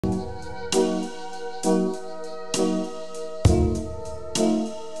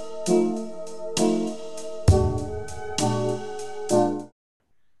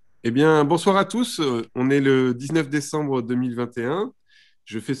Eh bien, bonsoir à tous. On est le 19 décembre 2021.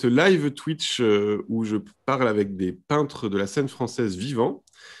 Je fais ce live Twitch où je parle avec des peintres de la scène française vivants.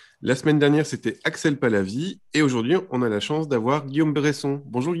 La semaine dernière, c'était Axel Palavi et aujourd'hui, on a la chance d'avoir Guillaume Bresson.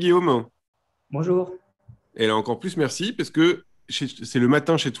 Bonjour Guillaume. Bonjour, Et là, encore plus merci parce que c'est le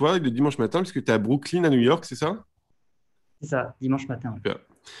matin chez toi, le dimanche matin, parce que tu es à Brooklyn, à New York, c'est ça? c'est ça, dimanche matin. Ouais. Super.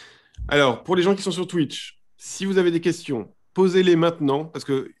 Alors, pour les gens qui sont sur Twitch, si vous avez des questions, posez-les maintenant, parce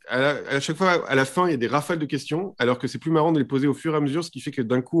que à chaque fois, à la fin, il y a des rafales de questions, alors que c'est plus marrant de les poser au fur et à mesure, ce qui fait que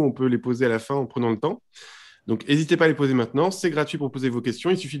d'un coup, on peut les poser à la fin en prenant le temps. Donc, n'hésitez pas à les poser maintenant. C'est gratuit pour poser vos questions.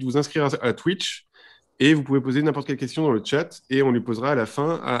 Il suffit de vous inscrire à Twitch et vous pouvez poser n'importe quelle question dans le chat et on les posera à la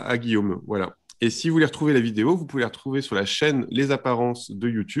fin à Guillaume. Voilà. Et si vous voulez retrouver la vidéo, vous pouvez la retrouver sur la chaîne Les Apparences de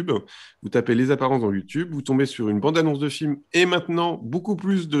YouTube. Vous tapez Les Apparences dans YouTube, vous tombez sur une bande-annonce de film et maintenant beaucoup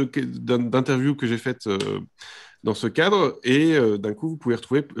plus d'interviews que j'ai faites dans ce cadre. Et d'un coup, vous pouvez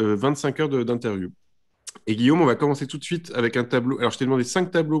retrouver 25 heures d'interviews. Et Guillaume, on va commencer tout de suite avec un tableau. Alors, je t'ai demandé 5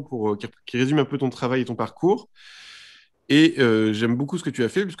 tableaux qui résument un peu ton travail et ton parcours. Et j'aime beaucoup ce que tu as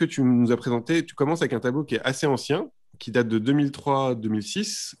fait, puisque tu nous as présenté, tu commences avec un tableau qui est assez ancien, qui date de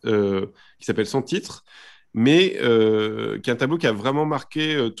 2003-2006, qui s'appelle Sans titre, mais qui est un tableau qui a vraiment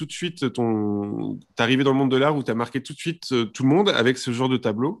marqué tout de suite ta arrivée dans le monde de l'art, où tu as marqué tout de suite tout le monde avec ce genre de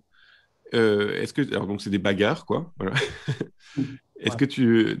tableau. Alors donc c'est des bagarres, quoi. Voilà. Est-ce Ouais.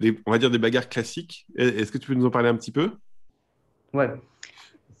 que on va dire des bagarres classiques, est-ce que tu peux nous en parler un petit peu? Ouais.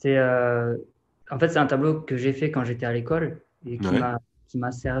 C'est, en fait, c'est un tableau que j'ai fait quand j'étais à l'école et Ouais. qui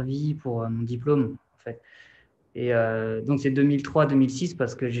m'a servi pour mon diplôme, en fait. Et donc, c'est 2003-2006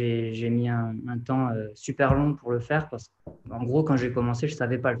 parce que j'ai mis un temps super long pour le faire. Parce qu'en gros, quand j'ai commencé, je ne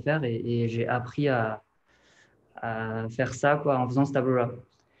savais pas le faire et j'ai appris à faire ça quoi, en faisant ce tableau-là.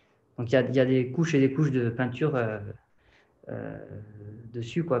 Donc, il y a des couches et des couches de peinture euh,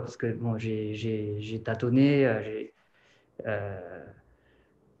 dessus, quoi, parce que bon, j'ai tâtonné, euh,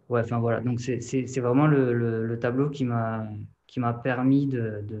 ouais, enfin voilà. Donc c'est vraiment le tableau qui m'a permis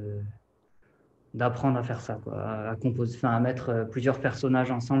d'apprendre à faire ça, quoi, à composer, enfin, à mettre plusieurs personnages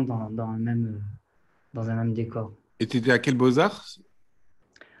ensemble dans un même décor. Et tu étais à quel Beaux-Arts?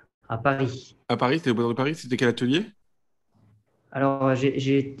 À Paris. À Paris, c'était au Beaux-Arts de Paris, c'était quel atelier? Alors,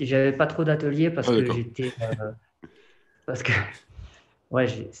 j'avais pas trop d'ateliers Ah, d'accord. parce que ouais,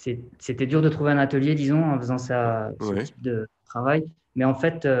 c'était dur de trouver un atelier, disons, en faisant ce Ouais. type de travail. Mais en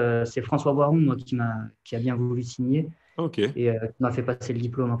fait, c'est François Boiron, moi, qui a bien voulu signer Ok. et qui m'a fait passer le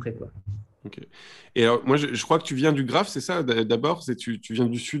diplôme après, quoi. Ok. Et alors, moi, je crois que tu viens du graphe, c'est ça, d'abord? Tu viens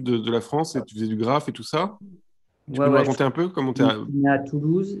du sud de la France et tu faisais du graphe et tout ça? Tu Ouais, peux nous ouais, raconter un peu comment je suis né à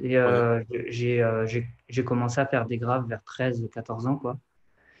Toulouse et Ouais. j'ai commencé à faire des graphes vers 13 14 ans, quoi.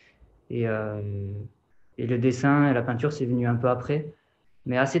 Et, et le dessin et la peinture, c'est venu un peu après,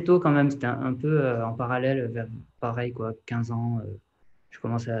 mais assez tôt quand même. C'était un peu en parallèle, vers pareil, quoi, 15 ans. Je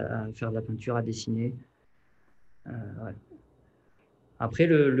commence à faire de la peinture, à dessiner. Ouais. Après,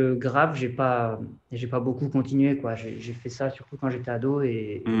 le graphe, j'ai pas beaucoup continué, quoi. J'ai fait ça surtout quand j'étais ado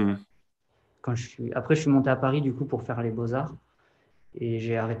et Hmm. après, je suis monté à Paris, du coup, pour faire les beaux-arts et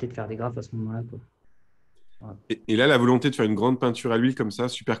j'ai arrêté de faire des graphes à ce moment-là, quoi. Ouais. Et là, la volonté de faire une grande peinture à l'huile comme ça,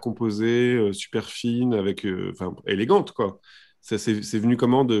 super composée, super fine, enfin, élégante, quoi. Ça, c'est venu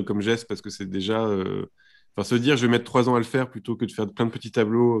comment comme geste? Parce que c'est déjà, enfin, se dire, je vais mettre 3 ans à le faire plutôt que de faire plein de petits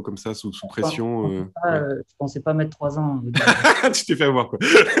tableaux comme ça sous pression. Ouais. Je pensais pas mettre 3 ans au début. Tu t'es fait avoir, quoi.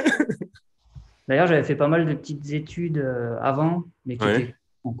 D'ailleurs, j'avais fait pas mal de petites études avant, mais qui Ouais. étaient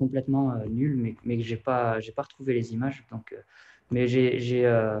complètement nulles, mais que j'ai pas retrouvé les images. Donc, mais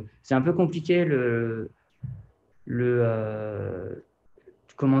c'est un peu compliqué le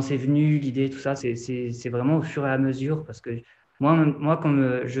comment c'est venu, l'idée, tout ça. C'est vraiment au fur et à mesure parce que moi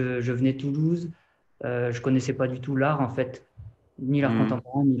comme je venais de Toulouse, je connaissais pas du tout l'art en fait, ni l'art Hmm.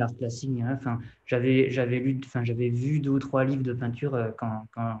 contemporain, ni l'art classique, ni rien. Enfin, j'avais vu 2 ou 3 livres de peinture quand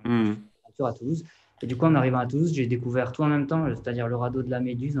je faisais Hmm. de la peinture à Toulouse. Et du coup, en arrivant à Toulouse, j'ai découvert tout en même temps, c'est-à-dire le radeau de la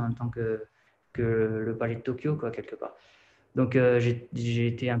Méduse en même temps que le palais de Tokyo, quoi, quelque part. Donc, j'ai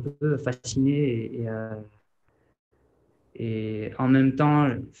été un peu fasciné et en même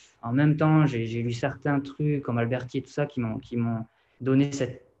temps, j'ai lu certains trucs comme Alberti et tout ça qui m'ont donné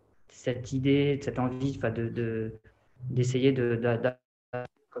cette idée, cette envie, enfin, d'essayer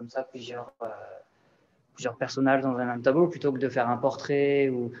comme ça plusieurs personnages dans un même tableau plutôt que de faire un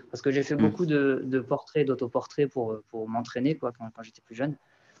portrait. Parce que j'ai fait Hmm. beaucoup de portraits, d'autoportraits pour m'entraîner quoi, quand j'étais plus jeune.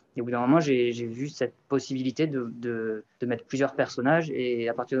 Et au bout d'un moment, j'ai vu cette possibilité de mettre plusieurs personnages. Et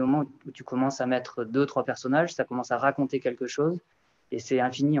à partir du moment où tu commences à mettre 2, 3 personnages, ça commence à raconter quelque chose. Et c'est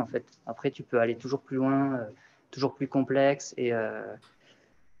infini, en fait. Après, tu peux aller toujours plus loin, toujours plus complexe.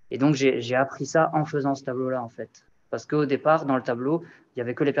 Et donc, j'ai appris ça en faisant ce tableau-là, en fait. Parce qu'au départ, dans le tableau, il n'y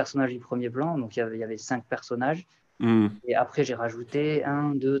avait que les personnages du premier plan. Donc, il y avait 5 personnages. Et après, j'ai rajouté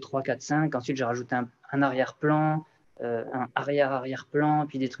 1, 2, 3, 4, 5. Ensuite, j'ai rajouté un arrière-plan, un arrière-arrière-plan,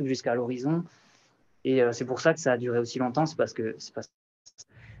 puis des trucs jusqu'à l'horizon. Et c'est pour ça que ça a duré aussi longtemps. C'est parce que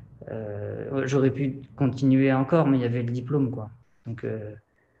j'aurais pu continuer encore, mais il y avait le diplôme, quoi. Donc,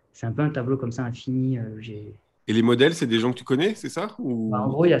 c'est un peu un tableau comme ça, infini. Et les modèles, c'est des gens que tu connais, c'est ça En ou...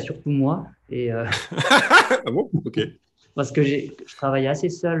 gros, il y a surtout moi. Et, Ah bon? Ok. parce que je travaillais assez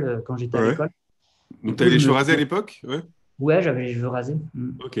seul quand j'étais à Ouais. l'école. Du Donc, tu coup, avais les cheveux rasés à l'époque? Ouais. ouais, j'avais les cheveux rasés.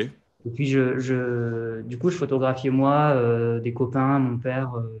 Ok. Et puis, du coup, je photographiais moi, des copains, mon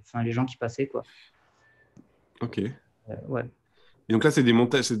père, enfin, les gens qui passaient, quoi. Ok. Ouais. Et donc là, c'est des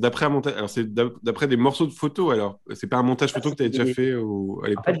montages, c'est d'après un montage. Alors, c'est d'après des morceaux de photos, alors. C'est pas un montage photo que tu avais déjà fait à En fait,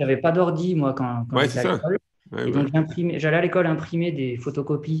 l'époque? j'avais pas d'ordi, moi, quand Ouais, c'est j'étais à ça. l'école. Ouais, Et ouais. donc, j'allais à l'école imprimer des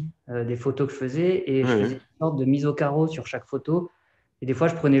photocopies des photos que je faisais et Ouais, je ouais. faisais une sorte de mise au carreau sur chaque photo. Et des fois,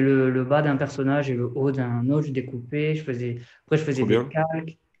 je prenais le bas d'un personnage et le haut d'un autre, je découpais. Après, je faisais Trop des bien.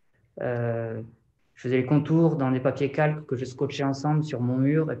 calques. euh, je faisais les contours dans des papiers calques que je scotchais ensemble sur mon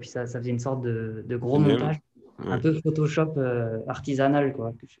mur. Et puis, ça faisait une sorte de gros Génial. montage, un Ouais. peu Photoshop artisanal,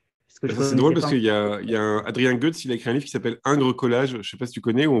 quoi. Ce que je Ça, c'est drôle connaissais parce pas. qu'il y a Adrien Goetz, il a écrit un livre qui s'appelle Ingres Collage. Je ne sais pas si tu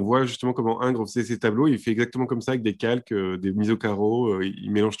connais, où on voit justement comment Ingres faisait ses tableaux. Il fait exactement comme ça avec des calques, des mises au carreau. Il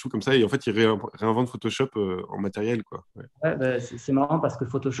mélange tout comme ça et en fait, il réinvente Photoshop en matériel, quoi. Ouais. Ouais, bah, c'est marrant parce que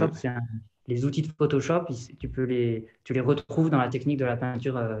Photoshop, Ouais. les outils de Photoshop, tu les retrouves dans la technique de la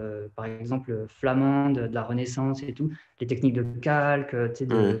peinture, par exemple, flamande, de la Renaissance et tout, les techniques de calque, tu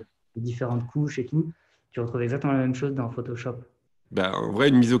sais, Ouais. de différentes couches et tout. Tu retrouves exactement la même chose dans Photoshop. Bah, en vrai,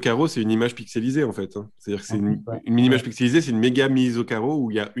 une mise au carreau, c'est une image pixelisée, en fait, hein. C'est-à-dire que c'est En plus, ouais. une mini-image Ouais. pixelisée, c'est une méga mise au carreau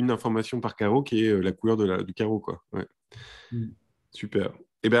où il y a une information par carreau qui est la couleur du carreau, quoi. Ouais. Mm. Super.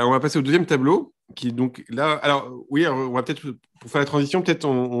 Eh ben, on va passer au deuxième tableau, qui donc là, alors oui, alors, on va peut-être pour faire la transition, peut-être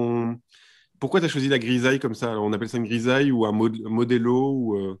pourquoi tu as choisi la grisaille comme ça? Alors, on appelle ça une grisaille ou un modello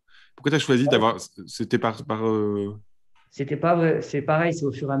ou pourquoi tu as choisi d'avoir c'était C'était pas vrai, c'est pareil, c'est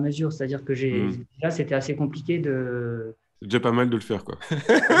au fur et à mesure. C'est-à-dire que hmm. là, c'était assez compliqué de, C'est déjà pas mal de le faire quoi.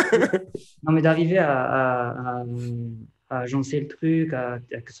 non, mais d'arriver à agencer le truc, à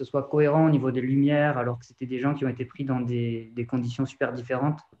que ce soit cohérent au niveau des lumières, alors que c'était des gens qui ont été pris dans des conditions super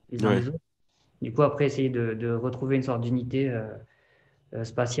différentes les uns Ouais. les autres. Du coup, après, essayer de retrouver une sorte d'unité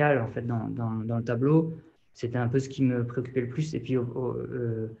spatiale en fait, dans le tableau, c'était un peu ce qui me préoccupait le plus. Et puis,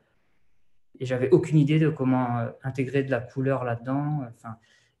 et j'avais aucune idée de comment intégrer de la couleur là-dedans. Enfin,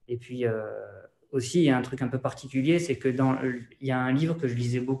 et puis, aussi, il y a un truc un peu particulier, c'est que il y a un livre que je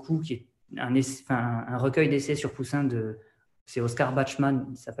lisais beaucoup, qui est un recueil d'essais sur Poussin c'est Oscar Bachmann,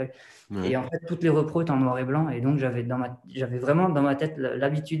 il s'appelle. Et Ouais. en fait, toutes les repros étaient en noir et blanc. Et donc, j'avais vraiment dans ma tête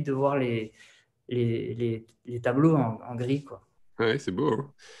l'habitude de voir les tableaux en gris, quoi. Ouais, c'est beau,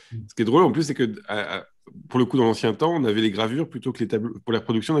 hein. Ce qui est drôle en plus, c'est que pour le coup, dans l'ancien temps, on avait les gravures plutôt que les tableaux. Pour la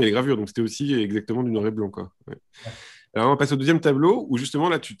reproduction, on avait les gravures. Donc c'était aussi exactement du noir et blanc, quoi. Ouais. Alors on va passer au deuxième tableau où justement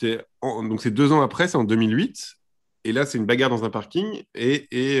là, donc c'est 2 ans après, c'est en 2008. Et là, c'est une bagarre dans un parking. Et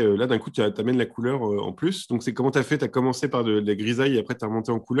là, d'un coup, tu amènes la couleur en plus. Donc c'est comment tu as fait? Tu as commencé par de la grisaille et après tu as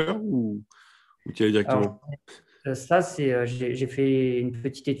remonté en couleur ou tu y allais Alors, directement? ça, j'ai fait une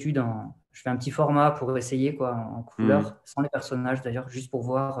petite étude je fais un petit format pour essayer quoi, en Hmm. couleur, sans les personnages d'ailleurs, juste pour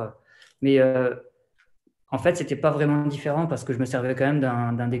voir. Mais en fait, c'était pas vraiment différent parce que je me servais quand même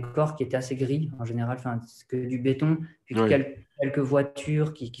d'un décor qui était assez gris en général, enfin, c'est que du béton, puis Ouais. quelques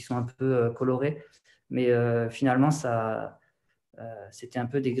voitures qui sont un peu colorées. Mais finalement, c'était un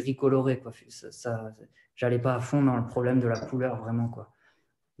peu des gris colorés, quoi. J'allais pas à fond dans le problème de la couleur vraiment, quoi.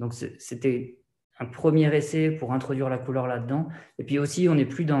 Donc c'était un premier essai pour introduire la couleur là-dedans. Et puis aussi, on n'est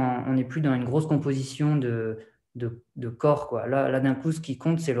plus dans une grosse composition de corps, quoi. Là, d'un coup, ce qui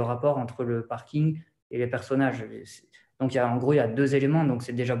compte, c'est le rapport entre le parking et les personnages. Donc en gros, il y a 2 éléments, donc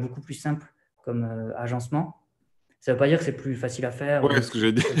c'est déjà beaucoup plus simple comme agencement. Ça ne veut pas dire que c'est plus facile à faire, Ouais, ce que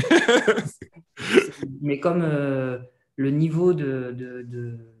j'ai dit. mais comme le niveau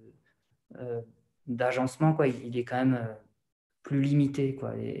d'agencement, quoi, il est quand même plus limité,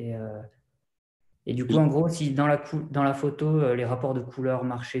 quoi. Et du coup, en gros, si dans la photo, les rapports de couleurs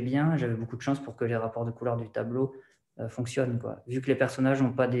marchaient bien, j'avais beaucoup de chance pour que les rapports de couleurs du tableau fonctionnent, quoi. Vu que les personnages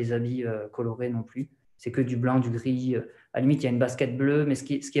n'ont pas des habits colorés non plus, c'est que du blanc, du gris. À la limite, il y a une basket bleue, mais ce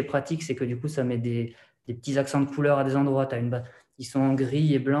qui est pratique, c'est que du coup, ça met des petits accents de couleur à des endroits. Ils sont en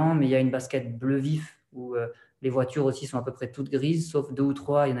gris et blanc, mais il y a une basket bleu vif où les voitures aussi sont à peu près toutes grises, sauf 2 ou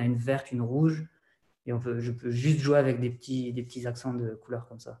 3. Il y en a une verte, une rouge. Et je peux juste jouer avec des petits accents de couleur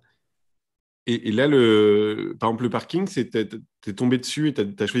comme ça. Et là, par exemple, le parking, t'es tombé dessus et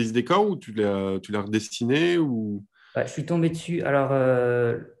t'as choisi ce décor ou tu l'as redessiné ou... Ouais, je suis tombé dessus. Alors,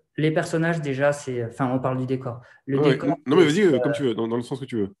 les personnages, déjà, enfin, on parle du décor. Le Ouais, décor, non, mais vas-y, comme tu veux, dans le sens que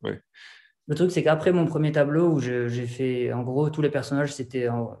tu veux. Ouais. le truc, c'est qu'après mon premier tableau où j'ai fait, en gros, tous les personnages,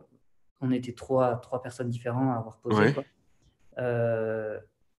 on était trois personnes différentes à avoir posé, Ouais. quoi. Euh,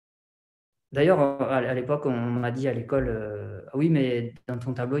 D'ailleurs, à l'époque, on m'a dit à l'école, ah oui, mais dans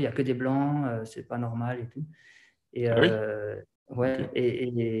ton tableau, il n'y a que des blancs, c'est pas normal et tout. Et, Ah oui? Ok. ouais,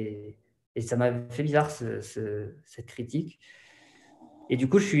 et ça m'a fait bizarre, cette critique. Et du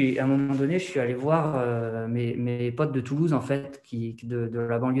coup, à un moment donné, je suis allé voir mes potes de Toulouse, en fait, de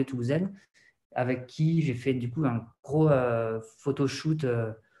la banlieue toulousaine, avec qui j'ai fait du coup un gros photoshoot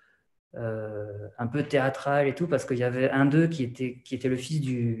un peu théâtral et tout, parce qu'il y avait un d'eux qui était le fils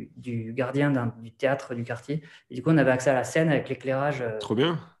du gardien du théâtre du quartier. Et du coup, on avait accès à la scène avec l'éclairage, Trop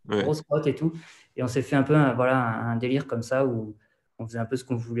bien. Ouais. grosse pote et tout. Et on s'est fait un peu voilà, un délire comme ça où on faisait un peu ce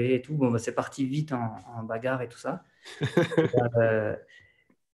qu'on voulait et tout. Bon, bah, c'est parti vite en bagarre et tout ça. Euh,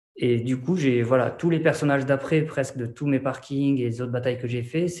 et du coup, voilà, tous les personnages d'après, presque de tous mes parkings et les autres batailles que j'ai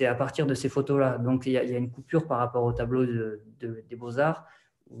fait, c'est à partir de ces photos-là. Donc, il y a une coupure par rapport au tableau des Beaux-Arts,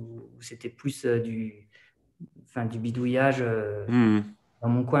 où c'était plus du bidouillage Hmm. dans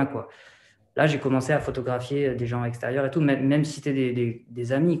mon coin, quoi. Là, j'ai commencé à photographier des gens extérieurs et tout, même si c'était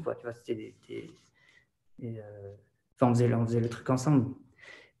des amis, quoi. Tu vois, c'était enfin, on faisait le truc ensemble.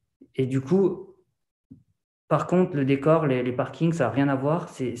 Et du coup, par contre, le décor, les parkings, ça n'a rien à voir.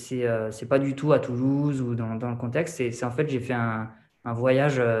 C'est pas du tout à Toulouse ou dans le contexte. En fait, j'ai fait un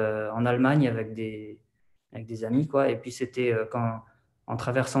voyage en Allemagne avec des amis, quoi. Et puis, c'était en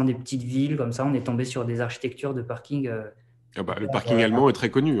traversant des petites villes comme ça, on est tombé sur des architectures de parking. Ah bah, le Hyper, parking allemand est très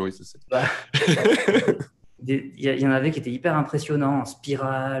connu, oui, ça c'est. bah, il y en avait qui étaient hyper impressionnants, en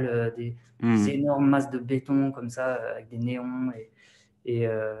spirale, des Hmm. énormes masses de béton comme ça, avec des néons. Et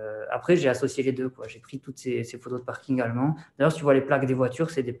après, j'ai associé les deux, quoi. J'ai pris toutes ces photos de parking allemand. D'ailleurs, si tu vois les plaques des voitures,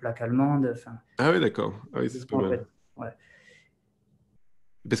 c'est des plaques allemandes. Enfin, Ah oui, d'accord. Ah oui, ça, c'est pas en mal. fait, ouais.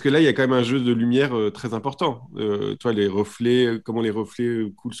 Parce que là, il y a quand même un jeu de lumière très important. Toi, les reflets, comment les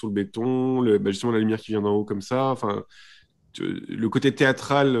reflets coulent sur le béton, justement la lumière qui vient d'en haut comme ça. Enfin, le côté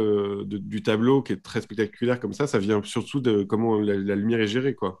théâtral du tableau qui est très spectaculaire comme ça vient surtout de comment la lumière est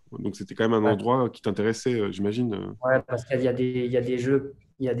gérée, quoi. Donc, c'était quand même un Ouais, endroit qui t'intéressait, j'imagine. ouais, parce qu'il y a des jeux,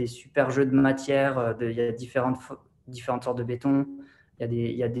 il y a des super jeux de matière, il y a différentes sortes de béton.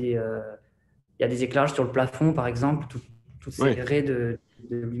 Il y a des éclairages sur le plafond, par exemple, toutes ces Ouais. raies de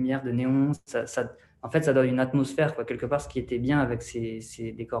lumière, de néon. En fait, ça donne une atmosphère, quoi. Quelque part, ce qui était bien avec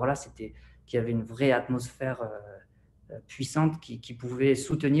ces décors-là, c'était qu'il y avait une vraie atmosphère puissante qui pouvait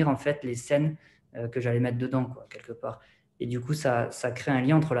soutenir en fait les scènes que j'allais mettre dedans, quoi, quelque part. Et du coup, ça crée un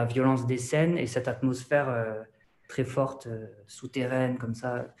lien entre la violence des scènes et cette atmosphère très forte, souterraine, comme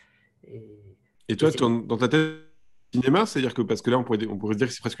ça. Et, Et et toi, c'est dans ta tête, cinéma, c'est-à-dire que parce que là, on pourrait se dire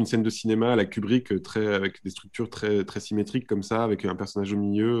que c'est presque une scène de cinéma à la Kubrick, avec des structures très, très symétriques comme ça, avec un personnage au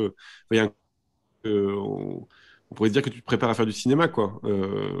milieu. Enfin, il y a on pourrait se dire que tu te prépares à faire du cinéma, quoi.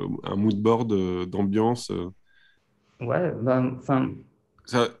 Un mood board d'ambiance. ouais, ben, enfin,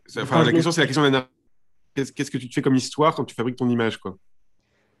 Enfin, quand je la l'ai question, c'est la question de la narration. Qu'est-ce que tu te fais comme histoire quand tu fabriques ton image, quoi?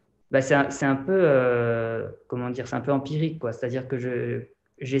 bah, c'est un peu, comment dire, c'est un peu empirique, quoi. C'est-à-dire que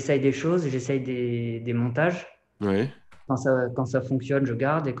j'essaye des choses, j'essaye des montages. Ouais. Quand ça fonctionne, je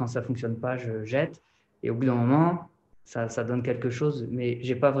garde, et quand ça fonctionne pas, je jette. Et au bout d'un moment, ça donne quelque chose, mais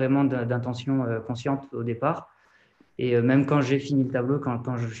j'ai pas vraiment d'intention consciente au départ. Et même quand j'ai fini le tableau,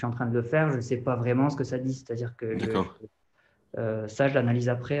 quand je suis en train de le faire, je sais pas vraiment ce que ça dit. C'est-à-dire que D'accord. ça, je l'analyse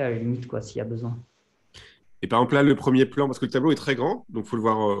après, à la limite, quoi, s'il y a besoin. Et par exemple, là, le premier plan, parce que le tableau est très grand, donc il faut le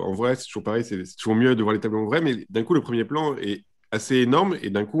voir en vrai, c'est toujours pareil, c'est toujours mieux de voir les tableaux en vrai, mais d'un coup, le premier plan est assez énorme,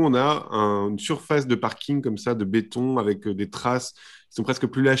 et d'un coup, on a une surface de parking comme ça, de béton, avec des traces qui sont presque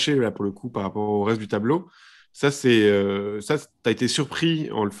plus lâchées, là, pour le coup, par rapport au reste du tableau. Ça, t'as été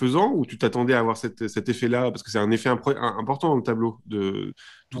surpris en le faisant, ou tu t'attendais à avoir cet effet-là, parce que c'est un effet important dans le tableau, de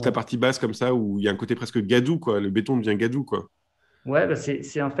toute la Ouais, partie basse comme ça, où il y a un côté presque gadou, quoi. Le béton devient gadou, quoi. ouais, bah,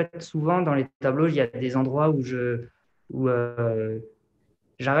 c'est en fait souvent dans les tableaux, il y a des endroits où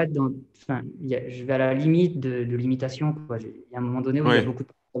j'arrête enfin, je vais à la limite de l'imitation, quoi. Il y a un moment donné où il y a Ouais. beaucoup de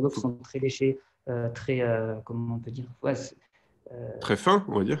tableaux qui Faut- sont très léchés, très, comment on peut dire, ouais, Très fin,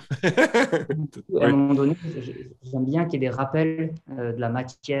 on va dire. à un Ouais. moment donné, j'aime bien qu'il y ait des rappels de la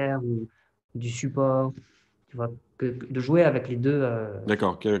matière ou du support, tu vois, de jouer avec les deux.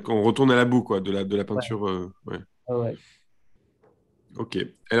 D'accord, qu'on retourne à la boue, quoi, de la Ouais, peinture. Ouais. ouais, ouais. Ok.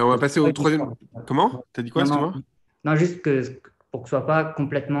 Alors, on va Que ce soit passer pas au troisième. uniforme. Ouais. Comment? T'as dit quoi, Non, non, excuse-moi? non, juste pour que ce soit pas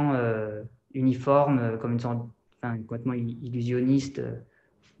complètement uniforme, comme une sorte, complètement illusionniste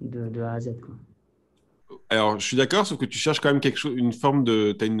de A à Z, quoi. Alors, je suis d'accord, sauf que tu cherches quand même quelque chose, une forme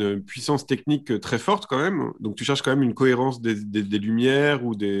de. Tu as une puissance technique très forte quand même. Donc, tu cherches quand même une cohérence des lumières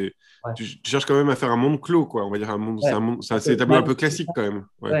ou des. Ouais. Tu cherches quand même à faire un monde clos, quoi. On va dire un monde. Ouais. C'est des tableaux un peu classiques quand même.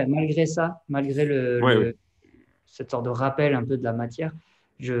 Ouais. Ouais, malgré ça, malgré Ouais, ouais. cette sorte de rappel un peu de la matière,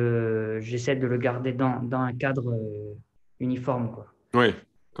 j'essaie de le garder dans un cadre uniforme, quoi. Ouais,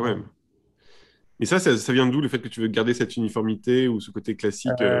 quand Ouais. même. Mais ça vient d'où le fait que tu veux garder cette uniformité ou ce côté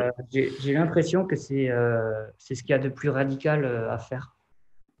classique J'ai l'impression que c'est ce qu'il y a de plus radical à faire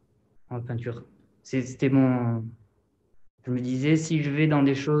en peinture. C'était mon. Je me disais, si je vais dans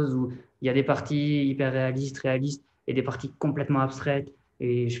des choses où il y a des parties hyper réalistes, et des parties complètement abstraites,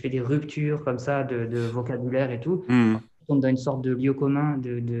 et je fais des ruptures comme ça de vocabulaire et tout, Hmm. on tombe dans une sorte de lieu commun,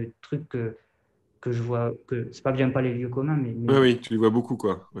 de trucs que je vois, que c'est pas que j'aime pas les lieux communs, Ouais, mais oui, tu les vois beaucoup,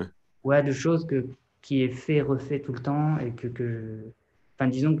 quoi. Ouais. ouais, de choses qui est fait, refait tout le temps, et enfin,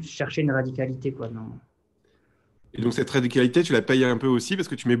 disons que je cherchais une radicalité, quoi. Non. Et donc, cette radicalité, tu la payes un peu aussi parce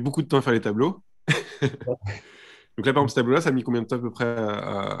que tu mets beaucoup de temps à faire les tableaux. Donc là, par exemple, ce tableau-là, ça a mis combien de temps à peu près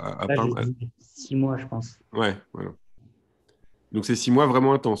à Là, j'ai peindre? dit 6 mois, je pense. Ouais, voilà. Donc, c'est 6 mois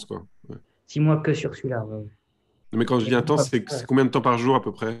vraiment intenses, quoi. Ouais. 6 mois que sur celui-là. Ouais, ouais. Mais quand je Et dis même intense, pas- c'est combien de temps par jour à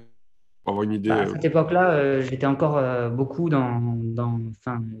peu près? Pour avoir une idée. Bah, à cette époque-là, j'étais encore beaucoup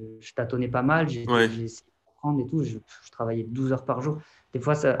enfin, je tâtonnais pas mal, Ouais, j'ai essayé de comprendre et tout, je travaillais 12 heures par jour. Des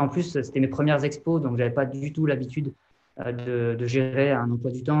fois, en plus, c'était mes premières expos, donc j'avais pas du tout l'habitude de gérer un emploi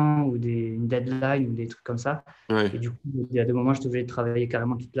du temps ou une deadline ou des trucs comme ça. ouais. Et du coup, il y a des moments, je devais travailler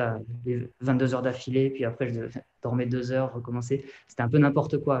carrément les 22 heures d'affilée, puis après, je dormais 2 heures, recommencer. C'était un peu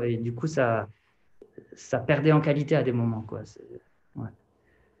n'importe quoi. Et du coup, ça perdait en qualité à des moments, quoi. Ouais.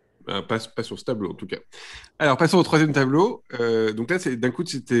 Pas sur ce tableau, en tout cas. Alors, passons au troisième tableau. Donc là, d'un coup,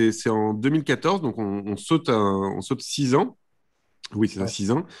 c'est en 2014, donc on saute 6 ans. Oui, c'est ça, Ouais.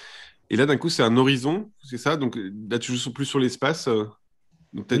 6 ans. Et là, d'un coup, c'est un horizon, c'est ça? Donc là, tu joues plus sur l'espace.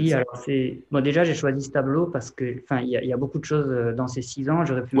 Donc Oui, alors bon, déjà, j'ai choisi ce tableau parce que, enfin, il y a beaucoup de choses dans ces 6 ans.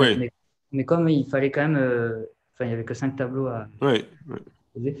 J'aurais pu mettre Ouais, mais comme il fallait quand même, enfin, il y avait que 5 tableaux à ouais, ouais,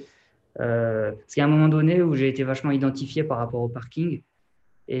 poser. Parce qu'il y a un moment donné où j'ai été vachement identifié par rapport au parking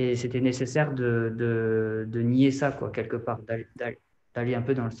et c'était nécessaire de nier ça, quoi, quelque part, d'aller un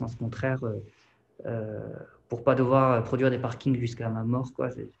peu dans le sens contraire euh, pour pas devoir produire des parkings jusqu'à ma mort, quoi.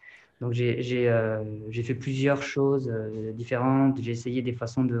 Donc j'ai fait plusieurs choses différentes. J'ai essayé des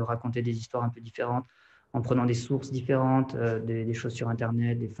façons de raconter des histoires un peu différentes en prenant des sources différentes, des choses sur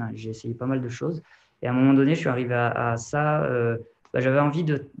Internet. Enfin, j'ai essayé pas mal de choses. Et à un moment donné, je suis arrivé à ça. J'avais envie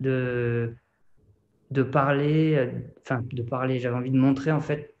de parler, j'avais envie de montrer, en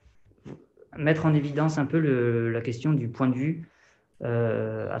fait, mettre en évidence un peu la question du point de vue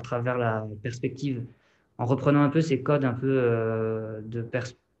à travers la perspective, en reprenant un peu ces codes un peu de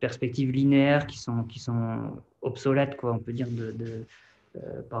perspective linéaire qui sont obsolètes, quoi, on peut dire,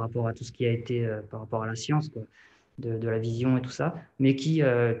 par rapport à tout ce qui a été, par rapport à la science, quoi, de la vision et tout ça, mais qui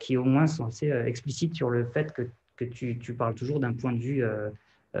au moins sont assez explicites sur le fait que tu parles toujours d'un point de vue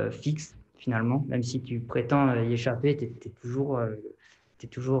fixe, finalement, même si tu prétends y échapper, tu es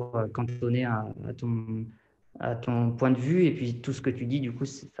toujours cantonné à ton point de vue, et puis tout ce que tu dis, du coup,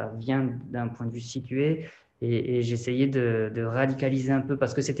 ça vient d'un point de vue situé, et j'essayais de radicaliser un peu,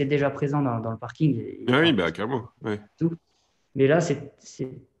 parce que c'était déjà présent dans le parking, ah et oui, en bah carrément. Ouais, tout. Mais là,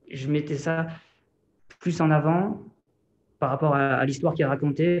 je mettais ça plus en avant par rapport à l'histoire qui est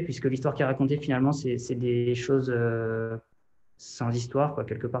racontée, puisque l'histoire qui est racontée, finalement, c'est des choses sans histoire, quoi,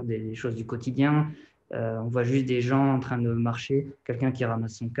 quelque part, des choses du quotidien. On voit juste des gens en train de marcher, quelqu'un qui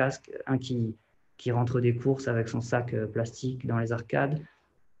ramasse son casque, un qui rentre des courses avec son sac plastique dans les arcades.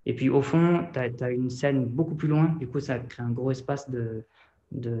 Et puis au fond, tu as une scène beaucoup plus loin, du coup ça crée un gros espace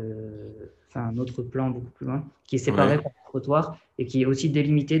enfin un autre plan beaucoup plus loin, qui est séparé ouais, par un trottoir et qui est aussi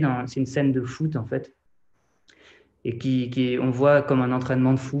délimité c'est une scène de foot en fait, et on voit comme un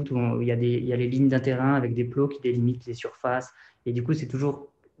entraînement de foot où il y a les lignes d'un terrain avec des plots qui délimitent les surfaces, et du coup c'est toujours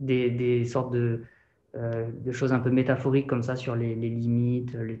des sortes de choses un peu métaphoriques comme ça sur les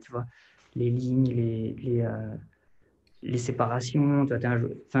limites, tu vois, les lignes, les séparations.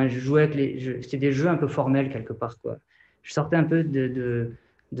 Enfin, je jouais avec c'était des jeux un peu formels quelque part, quoi. Je sortais un peu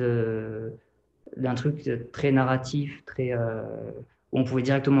d'un truc très narratif, où on pouvait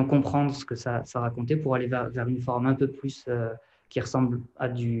directement comprendre ce que ça racontait pour aller vers une forme un peu plus qui ressemble à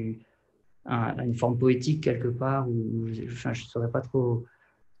une forme poétique quelque part, enfin, je ne saurais pas trop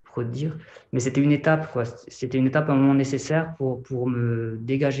dire. Mais c'était une étape, quoi. C'était une étape, à un moment nécessaire pour me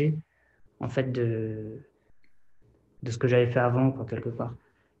dégager, en fait, de ce que j'avais fait avant, quoi, quelque part.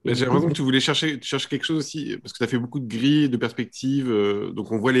 Et J'ai du coup, l'impression que tu cherches quelque chose aussi, parce que tu as fait beaucoup de grilles, de perspectives,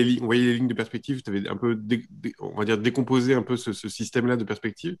 donc on voyait les lignes de perspective, tu avais un peu, on va dire, décomposé un peu ce système-là de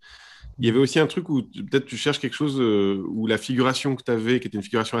perspective. Il y avait aussi un truc où peut-être tu cherches quelque chose où la figuration que tu avais, qui était une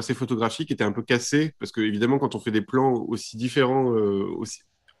figuration assez photographique, était un peu cassée, parce que évidemment, quand on fait des plans aussi différents,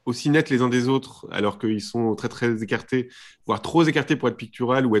 aussi nets les uns des autres, alors qu'ils sont très très écartés, voire trop écartés pour être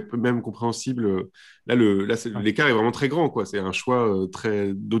pictural ou être même compréhensible, l'écart est vraiment très grand, quoi. C'est un choix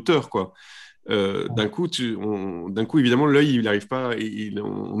très d'auteur, quoi. D'un coup, évidemment, l'œil, il n'arrive pas,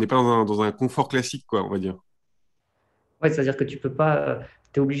 on n'est pas dans un confort classique, quoi, on va dire. ouais, c'est-à-dire que tu peux pas,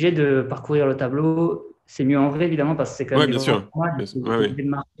 tu es obligé de parcourir le tableau. C'est mieux en vrai, évidemment, parce que c'est quand même Ouais, des bien grands sûr. formats. Bien sûr. Tu Ouais, es ouais. obligé de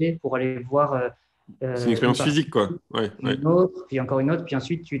marcher pour aller voir C'est une une expérience partie, physique, quoi. Ouais, puis ouais. une autre, puis encore une autre, puis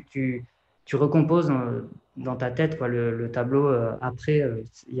ensuite tu recomposes dans ta tête quoi, le tableau. Après,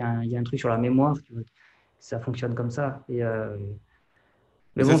 il y a un truc sur la mémoire, ça fonctionne comme ça. Mais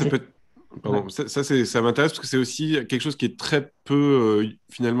Mais ça, bon, ça peut être. ouais. Pardon, ça m'intéresse parce que c'est aussi quelque chose qui est très peu,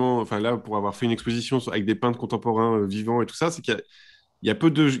 finalement, enfin là, pour avoir fait une exposition avec des peintres contemporains vivants et tout ça, c'est qu'il y a peu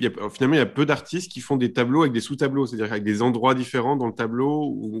de, finalement, il y a peu d'artistes qui font des tableaux avec des sous-tableaux, c'est-à-dire avec des endroits différents dans le tableau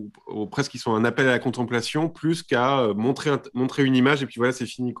ou presque qui sont un appel à la contemplation plus qu'à montrer une image et puis voilà, c'est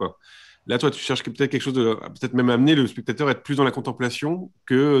fini, quoi. Là, toi, tu cherches peut-être quelque chose de, peut-être même amener le spectateur à être plus dans la contemplation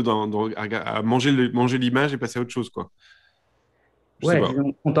que à manger l'image et passer à autre chose, quoi. Je sais Ouais, pas.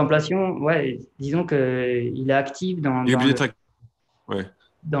 disons, contemplation, ouais, disons qu'il est actif Il est obligé d'être. Ouais.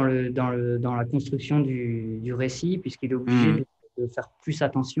 dans la construction du récit, puisqu'il est obligé Mhm. de faire plus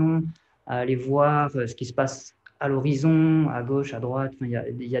attention à aller voir ce qui se passe à l'horizon, à gauche, à droite. Enfin,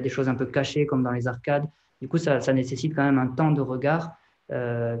 il y a des choses un peu cachées comme dans les arcades. Du coup, ça nécessite quand même un temps de regard,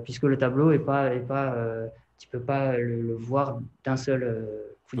 puisque le tableau tu peux pas le voir d'un seul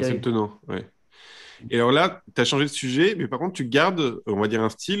coup C'est le d'œil. tenant, ouais. Et alors là, tu as changé de sujet, mais par contre, tu gardes, on va dire, un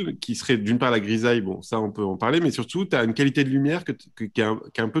style qui serait d'une part la grisaille, bon, ça on peut en parler, mais surtout, tu as une qualité de lumière qui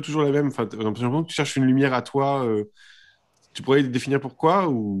est un peu toujours la même. Enfin, j'ai l'impression que tu cherches une lumière à toi. Tu pourrais définir pourquoi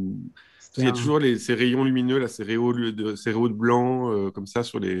ou... Parce C'est qu'il y a un, toujours ces rayons lumineux, là, ces rayons de blanc, comme ça,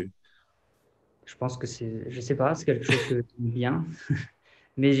 sur les. je pense que je sais pas, c'est quelque chose que j'aime bien.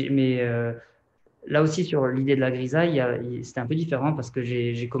 Mais là aussi, sur l'idée de la grisaille, c'était un peu différent parce que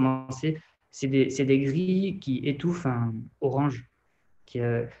j'ai commencé. C'est des grilles qui étouffent un orange.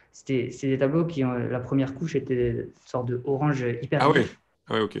 C'est des tableaux qui ont la première couche était une sorte de orange hyper Ah ouais, vif.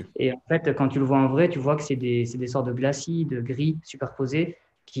 ah ouais, ok. Et en fait, quand tu le vois en vrai, tu vois que c'est des sortes de glacis, de gris superposés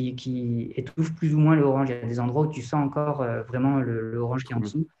qui étouffent plus ou moins le orange. Il y a des endroits où tu sens encore vraiment l'orange qui est en Trop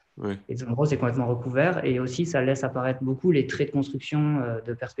bien. dessous. Ouais. Et des endroits où c'est complètement recouvert. Et aussi, ça laisse apparaître beaucoup les traits de construction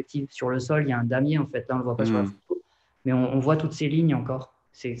de perspective. Sur le sol, il y a un damier, en fait. Là, on ne le voit pas sur la Hmm. photo. Mais on voit toutes ces lignes encore.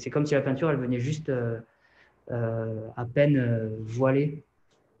 C'est comme si la peinture, elle venait juste à peine voilée.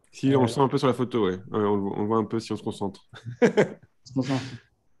 Si, on le sent un peu sur la photo, ouais. Ouais, on le voit un peu si on se concentre. Ce qu'on sent.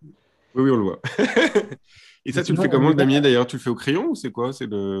 Oui, oui, on le voit. Et Mais ça, tu le sinon, fais comment, le damier, d'ailleurs? Tu le fais au crayon ou c'est quoi? C'est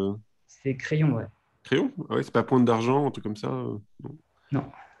le c'est crayon, ouais. crayon? Ah ouais, c'est pas pointe d'argent, un truc comme ça? Non. Non,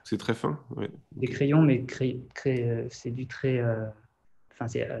 C'est très fin? Ouais, c'est ok. crayon, mais c'est du trait. Enfin,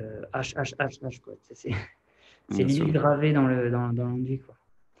 c'est H, H, H, H, quoi. C'est Bien limite sûr. gravé dans l'enduit, quoi.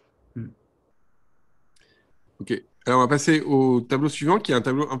 Hmm. Ok. Alors, on va passer au tableau suivant, qui est un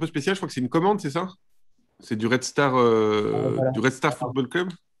tableau un peu spécial. Je crois que c'est une commande, c'est ça? C'est Voilà. Du Red Star Football Club?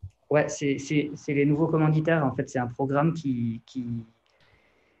 Ouais, c'est les nouveaux commanditaires. En fait, c'est un programme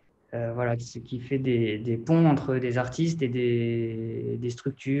voilà, qui fait des ponts entre des artistes et des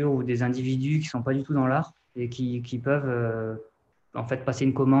structures ou des individus qui ne sont pas du tout dans l'art et qui peuvent en fait passer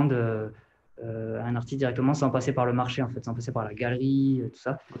une commande à un artiste directement sans passer par le marché, en fait, sans passer par la galerie, tout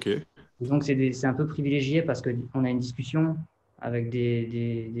ça. Ok. Et donc, c'est un peu privilégié parce qu'on a une discussion avec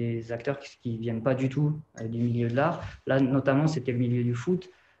des acteurs qui ne viennent pas du tout du milieu de l'art. Là, notamment, c'était le milieu du foot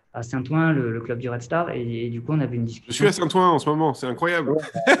à Saint-Ouen, le club du Red Star. Et du coup, on avait une Je suis discussion. à Saint-Ouen en ce moment, c'est incroyable. Ouais,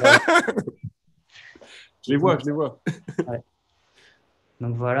 ouais. Je les vois, je les vois. Ouais.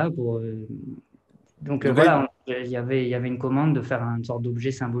 Donc voilà, Donc là, voilà, il y avait une commande de faire une sorte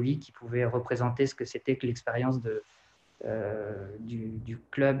d'objet symbolique qui pouvait représenter ce que c'était que l'expérience du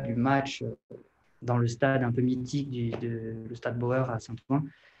club, du match dans le stade un peu mythique le stade Bauer à Saint-Ouen.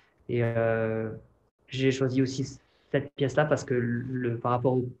 Et j'ai choisi aussi cette pièce-là parce que par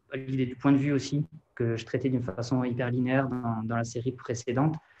rapport à l'idée du point de vue aussi, que je traitais d'une façon hyper linéaire dans la série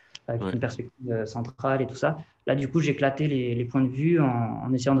précédente, avec ouais. une perspective centrale et tout ça. Là, du coup, j'ai éclaté les points de vue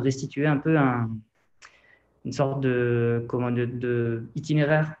en essayant de restituer un peu une sorte de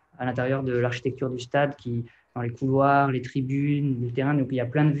itinéraire à l'intérieur de l'architecture du stade, dans les couloirs, les tribunes, le terrain. Donc, il y a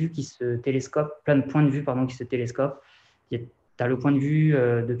plein de vues qui se télescopent, plein de points de vue pardon, qui se télescopent. Il y a as le point de vue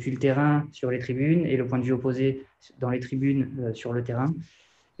depuis le terrain sur les tribunes et le point de vue opposé dans les tribunes sur le terrain.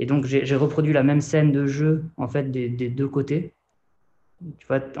 Et donc, j'ai reproduit la même scène de jeu en fait, des deux côtés. Tu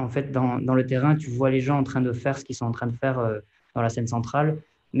vois, en fait, dans le terrain, tu vois les gens en train de faire ce qu'ils sont en train de faire dans la scène centrale,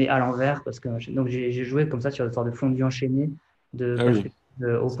 mais à l'envers. Donc, j'ai joué comme ça sur une sorte de fondu enchaîné de Ah oui,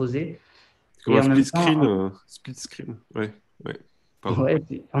 perspectives opposées. c'est comme Et un en même temps, split screen. Ouais, ouais. Pardon. ouais,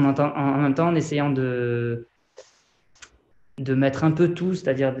 puis en même temps, en essayant de mettre un peu tout,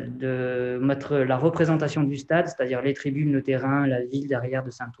 c'est-à-dire de mettre la représentation du stade, c'est-à-dire les tribunes, le terrain, la ville derrière de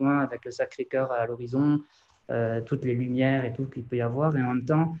Saint-Ouen avec le Sacré-Cœur à l'horizon, toutes les lumières et tout qu'il peut y avoir. Et en même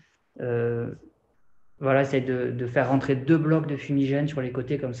temps, voilà, essayer de faire rentrer 2 blocs de fumigène sur les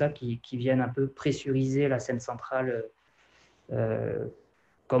côtés comme ça qui viennent un peu pressuriser la scène centrale, euh,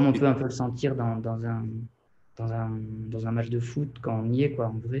 comme on peut un peu le sentir dans un match de foot quand on y est, quoi,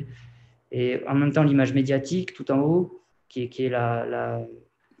 en vrai. Et en même temps, l'image médiatique tout en haut, qui est La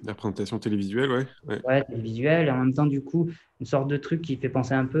présentation télévisuelle, ouais. Ouais. ouais, télévisuelle, et en même temps, du coup, une sorte de truc qui fait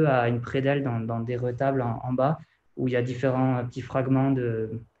penser un peu à une prédelle dans des retables en bas, où il y a différents petits fragments de.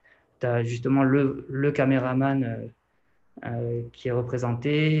 Tu as justement le caméraman qui est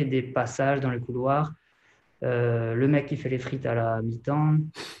représenté, des passages dans les couloirs, le mec qui fait les frites à la mi-temps,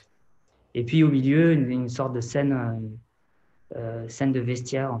 et puis au milieu, une sorte de scène de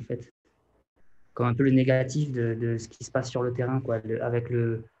vestiaire, en fait, comme un peu le négatif de ce qui se passe sur le terrain, quoi, avec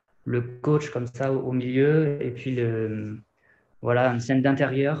le coach comme ça au milieu, et puis voilà, une scène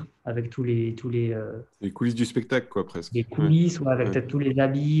d'intérieur avec Les coulisses du spectacle, quoi, les presque. Ouais. coulisses, ou avec Ouais. peut-être tous les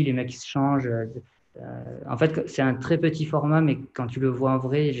habits, les mecs qui se changent. En fait, c'est un très petit format, mais quand tu le vois en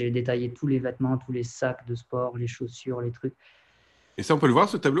vrai, j'ai détaillé tous les vêtements, tous les sacs de sport, les chaussures, les trucs. Et ça, on peut le voir,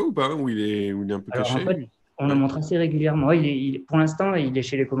 ce tableau, ou pas? Où il est un peu Alors en caché? fait, on le Ouais. montre assez régulièrement. Pour l'instant, il est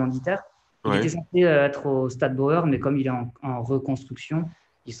chez les commanditaires. Il était Ouais. censé être au Stade Bauer, mais comme il est en reconstruction,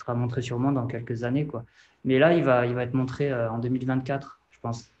 il sera montré sûrement dans quelques années, quoi. Mais là, il va être montré en 2024, je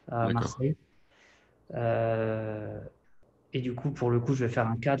pense, à D'accord. Marseille. Euh, et du coup, pour le coup, je vais faire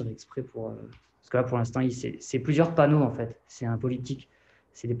un cadre exprès parce que là, pour l'instant, c'est plusieurs panneaux, en fait. C'est un politique.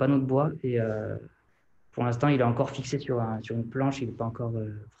 C'est des panneaux de bois. Et pour l'instant, il est encore fixé sur une planche. Il n'est pas encore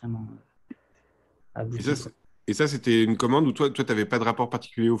vraiment Et ça, abouti, quoi. c'était une commande où toi, t'avais pas de rapport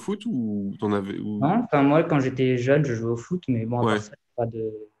particulier au foot ou t'en avais ou... Non, enfin, moi, quand j'étais jeune, je jouais au foot, mais bon, à part Ouais. ça,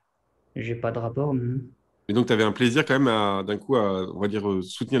 j'ai pas de rapport. Non. Et donc, tu avais un plaisir quand même d'un coup à, on va dire,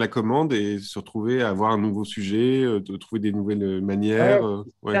 soutenir la commande et se retrouver à avoir un nouveau sujet, de trouver des nouvelles Ouais, manières.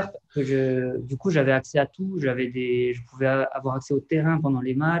 c'est Ouais. super parce que du coup, j'avais accès à tout. Je pouvais avoir accès au terrain pendant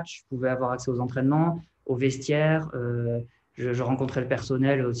les matchs, je pouvais avoir accès aux entraînements, aux vestiaires. Je rencontrais le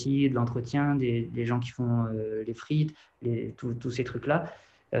personnel aussi, de l'entretien, des gens qui font les frites, tous ces trucs-là.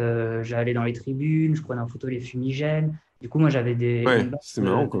 J'allais dans les tribunes, je prenais en photo les fumigènes. Du coup, moi, j'avais une Ouais, base c'est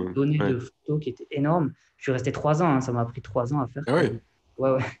marrant quand de même. données Ouais. de photos qui était énorme. Je suis resté 3 ans, hein, ça m'a pris 3 ans à faire. Ah ouais.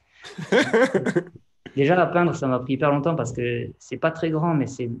 Ouais, ouais. Déjà, à peindre, ça m'a pris hyper longtemps parce que c'est pas très grand, mais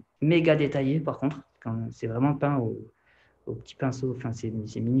c'est méga détaillé par contre. C'est vraiment peint au petit pinceau, enfin, c'est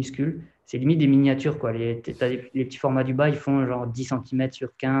minuscule. C'est limite des miniatures, quoi. Les petits formats du bas, ils font genre 10 cm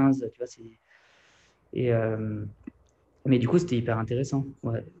sur 15, tu vois. Et, mais du coup, c'était hyper intéressant.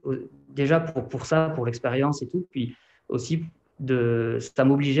 Ouais. Déjà pour ça, pour l'expérience et tout. Puis aussi, ça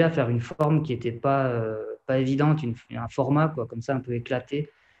m'obligeait à faire une forme qui n'était pas évidente, un format, quoi, comme ça, un peu éclaté.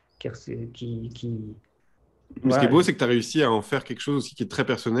 Qui, Mais ce qui est voilà, beau, c'est que tu as réussi à en faire quelque chose aussi qui est très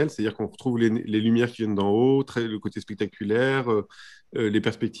personnel, c'est-à-dire qu'on retrouve les lumières qui viennent d'en haut, le côté spectaculaire, les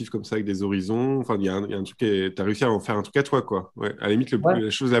perspectives comme ça avec des horizons. Enfin, il y a un truc, tu as réussi à en faire un truc à toi, quoi. Ouais. À la limite, ouais, la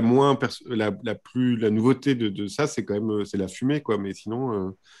chose la moins, la nouveauté de ça, c'est quand même, c'est la fumée, quoi. Mais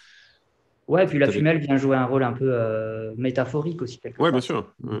sinon, ouais, puis la t'avais... fumée, elle vient jouer un rôle un peu métaphorique aussi, quelque Ouais, bien part. C'est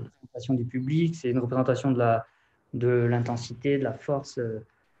sûr. une Ouais. représentation du public, c'est une représentation de l'intensité, de la force.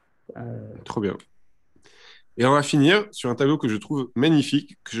 Trop bien. Et on va finir sur un tableau que je trouve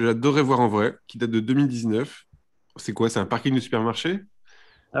magnifique, que j'adorerais voir en vrai, qui date de 2019. C'est quoi? C'est un parking de supermarché?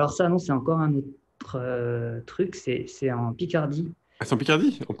 Alors ça, non, c'est encore un autre truc, c'est en Picardie, Ah, c'est en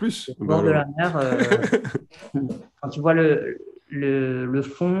Picardie, en au plus? Bah bord de la alors. mer. Quand tu vois le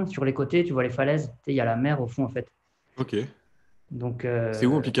fond sur les côtés, tu vois les falaises, tu sais, il y a la mer au fond, en fait. Ok. Donc, C'est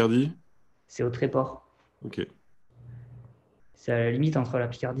où en Picardie? c'est au Tréport. Ok. C'est à la limite entre la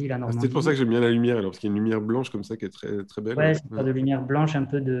Picardie et la Ah, c'est peut-être pour ça Normandie. que j'aime bien la lumière, alors, parce qu'il y a une lumière blanche comme ça qui est très, très belle. Ouais. Ouais, c'est Ouais. pas de lumière blanche, un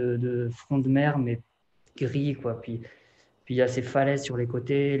peu de front de mer, mais gris, quoi. Puis il y a ces falaises sur les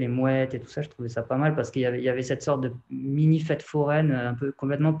côtés, les mouettes et tout ça. Je trouvais ça pas mal parce il y avait cette sorte de mini fête foraine un peu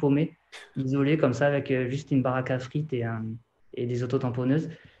complètement paumée, isolée comme ça, avec juste une baraque à frites et des autotamponneuses.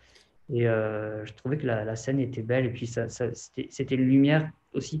 Et je trouvais que la scène était belle. Et puis, c'était une lumière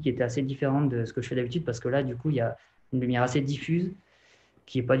aussi qui était assez différente de ce que je fais d'habitude, parce que là, du coup, il y a une lumière assez diffuse,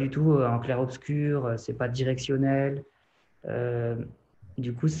 qui n'est pas du tout en clair-obscur, c'est pas directionnel. Euh,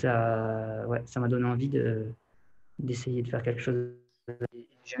 du coup, ça m'a donné envie d'essayer de faire quelque chose.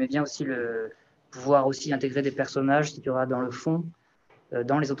 J'aimais bien aussi pouvoir aussi intégrer des personnages, si tu auras dans le fond,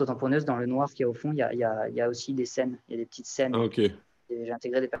 dans les autotamponneuses, dans le noir qu'il y a au fond, il y a aussi des scènes, il y a des petites scènes. Ah, ok. Et j'ai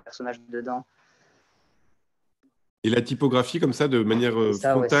intégré des personnages dedans. Et la typographie, comme ça, de manière Et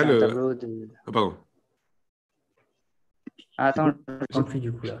ça, ouais, c'est frontale. un tableau de. Ah, pardon. Ah, attends, je ne m'entends plus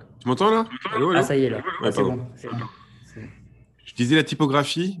du coup là. Tu m'entends là? Allô, Ah, allô? ça y est là. Ouais, Ah, c'est pardon. bon. C'est bon. Je disais la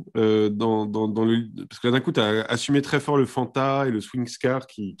typographie, dans le... parce que là, d'un coup, tu as assumé très fort le Fanta et le Swing Scar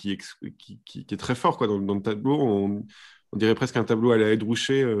qui est très fort quoi, dans le tableau. On dirait presque un tableau à la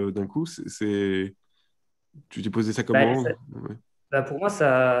Edrouché d'un coup. Tu t'es posé ça Bah, comment? Ouais. bah, pour moi,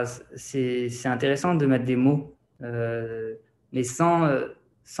 c'est intéressant de mettre des mots, mais sans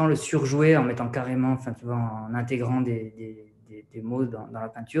le surjouer en mettant carrément, enfin, tu vois, en intégrant des mots dans la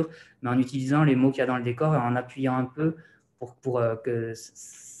peinture, mais en utilisant les mots qu'il y a dans le décor et en appuyant un peu pour que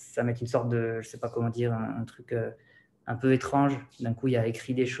ça mette une sorte de, je sais pas comment dire, un truc un peu étrange. D'un coup, il y a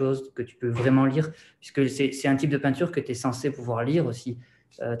écrit des choses que tu peux vraiment lire, puisque c'est un type de peinture que tu es censé pouvoir lire aussi.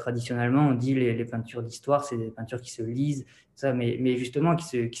 Traditionnellement, on dit les peintures d'histoire, c'est des peintures qui se lisent, ça, mais justement, qui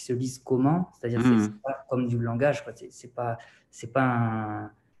se lisent comment? C'est-à-dire, c'est pas comme du langage, quoi. C'est pas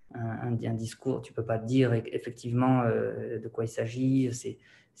un discours, tu peux pas dire effectivement de quoi il s'agit.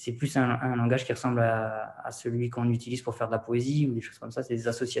 C'est plus un langage qui ressemble à celui qu'on utilise pour faire de la poésie ou des choses comme ça. C'est des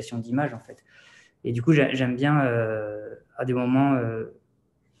associations d'images, en fait. Et du coup, j'aime bien, à des moments,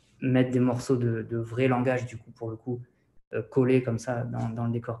 mettre des morceaux de vrai langage, du coup, pour le coup, collés comme ça dans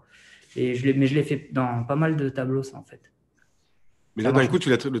le décor. Mais je l'ai fait dans pas mal de tableaux, ça, en fait. Mais Ça là, d'un marche. coup,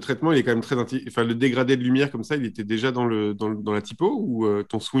 le traitement, il est quand même enfin, le dégradé de lumière comme ça, il était déjà dans la typo ou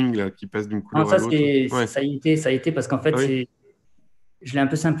ton swing là, qui passe d'une Non, couleur à l'autre? Ouais. ça a été parce qu'en fait, Ah oui? je l'ai un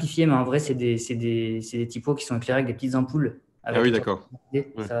peu simplifié, mais en vrai, c'est des typos qui sont éclairés avec des petites ampoules, Ah avec oui, une sorte d'accord. de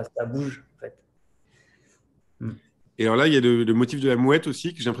Ouais. ça bouge, en fait. Et alors là, il y a le motif de la mouette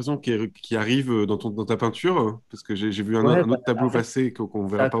aussi, que j'ai l'impression qui arrive dans ta peinture, parce que j'ai vu Ouais, un autre en tableau fait, passer qu'on ne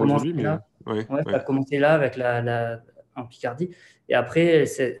ça verra a pas commencé aujourd'hui, mais là. ouais, Ouais, ça ouais. a commencé là avec en Picardie. Et après,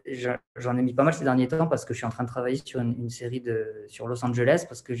 j'en ai mis pas mal ces derniers temps parce que je suis en train de travailler sur une série sur Los Angeles,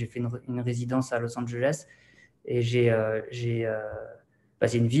 parce que j'ai fait une résidence à Los Angeles. Et c'est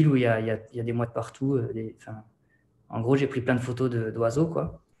une ville où il y a des mouettes partout. En gros, j'ai pris plein de photos d'oiseaux,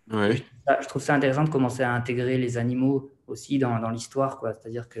 quoi. Et Ouais. je trouve ça intéressant de commencer à intégrer les animaux aussi dans l'histoire, quoi.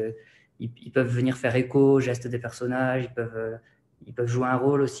 C'est-à-dire qu'ils peuvent venir faire écho aux gestes des personnages, ils peuvent jouer un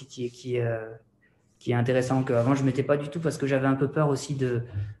rôle aussi qui est intéressant, qu'avant je ne mettais pas du tout parce que j'avais un peu peur aussi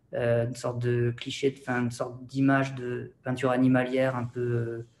une sorte de cliché, une sorte d'image de peinture animalière un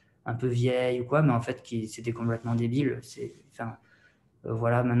peu vieille ou quoi, mais en fait c'était complètement débile.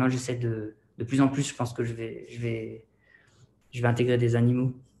 Voilà, maintenant j'essaie de plus en plus, je pense que je vais intégrer des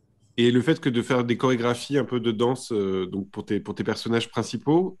animaux. Et le fait que de faire des chorégraphies un peu de danse donc pour tes personnages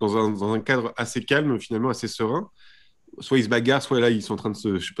principaux, dans un cadre assez calme, finalement assez serein, soit ils se bagarrent, soit là ils sont en train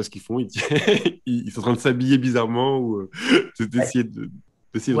je sais pas ce qu'ils font, ils sont en train de s'habiller bizarrement ou c'est Ouais, d'essayer de ouais,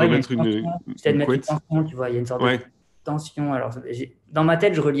 il y a une remettre tension, j'essaie de une mettre une couette. tension, tu vois, il y a une sorte de Ouais, tension. Alors, dans ma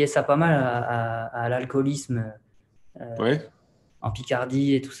tête, je reliais ça pas mal à l'alcoolisme. euh, ouais. En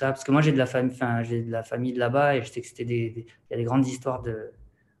Picardie et tout ça, parce que moi j'ai de la famille, j'ai de la famille de là-bas et je sais que il y a des grandes histoires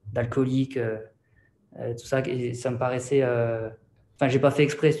d'alcooliques, tout ça, et ça me paraissait, j'ai pas fait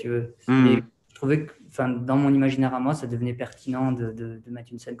exprès, si tu veux, mais Hmm. je trouvais que, dans mon imaginaire à moi, ça devenait pertinent de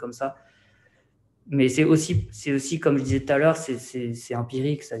mettre une scène comme ça. Mais c'est aussi, comme je disais tout à l'heure, c'est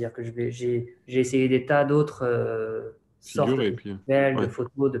empirique, c'est-à-dire que j'ai essayé des tas d'autres sortes Figure et de puis visuels, de ouais.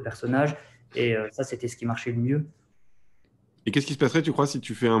 photos, de personnages, et ça, c'était ce qui marchait le mieux. Et qu'est-ce qui se passerait, tu crois, si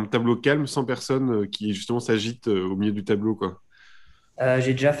tu fais un tableau calme sans personne qui justement s'agite au milieu du tableau, quoi?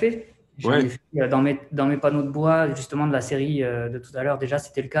 J'ai déjà fait. J'en ai Ouais. fait dans mes panneaux de bois, justement, de la série de tout à l'heure. Déjà,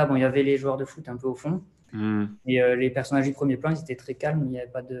 c'était le cas. Bon, il y avait les joueurs de foot un peu au fond. Hmm. Et les personnages du premier plan, ils étaient très calmes. Il n'y avait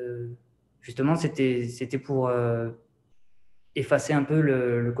pas de. Justement, c'était pour effacer un peu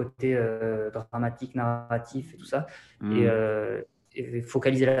le côté dramatique, narratif et tout ça. Et, Hmm. euh, et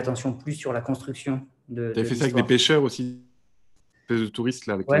focaliser l'attention plus sur la construction T'avais de fait ça avec des l'histoire. pêcheurs aussi, espèce de touristes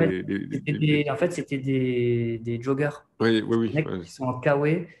là, avec Ouais, en fait, c'était des joggers. Ouais, ouais, oui. Des mecs Ouais, qui sont en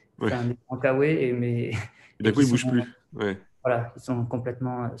kawé, ouais. en kawé, Et d'un et coup, qui ils sont bougent plus. Ouais. Voilà, ils sont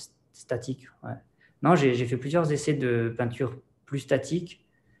complètement statiques. Ouais. Non, j'ai fait plusieurs essais de peinture plus statique,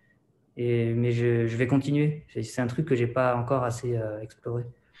 mais je vais continuer. C'est un truc que j'ai pas encore assez exploré.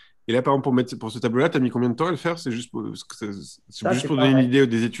 Et là, par exemple, pour ce tableau-là, tu as mis combien de temps à le faire? C'est juste Ça, juste c'est pour donner une pareil. idée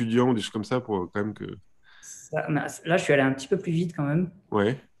des étudiants ou des choses comme ça, pour quand même que... Mais là, je suis allé un petit peu plus vite quand même,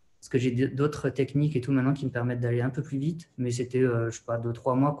 Ouais. parce que j'ai d'autres techniques et tout maintenant qui me permettent d'aller un peu plus vite. Mais c'était, je sais pas,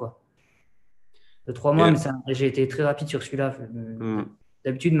 2-3 mois, quoi. 2-3 mois, Et, mais j'ai été très rapide sur celui-là. hmm.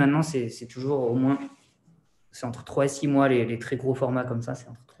 D'habitude, maintenant, c'est toujours au moins, c'est entre 3 et 6 mois, les très gros formats comme ça, c'est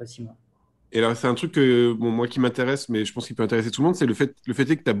entre 3 et 6 mois. Et alors, c'est un truc que, bon, moi qui m'intéresse, mais je pense qu'il peut intéresser tout le monde, c'est le fait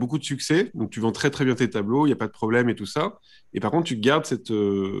est que tu as beaucoup de succès, donc tu vends très très bien tes tableaux, il n'y a pas de problème et tout ça. Et par contre, tu gardes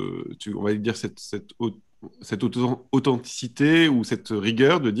on va dire cette authenticité ou cette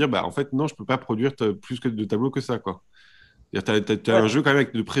rigueur de dire, bah en fait, non, je peux pas produire plus que de tableaux que ça, quoi. C'est-à-dire, t'as Ouais, un jeu quand même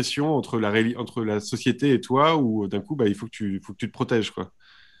avec de pression entre la société et toi, où d'un coup, bah, il faut que tu te protèges, quoi.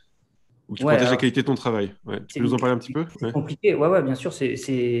 Ou que tu ouais, protèges la alors, qualité de ton travail. Ouais. Tu peux nous en parler un petit peu? c'est Ouais. compliqué. Ouais, ouais, bien sûr,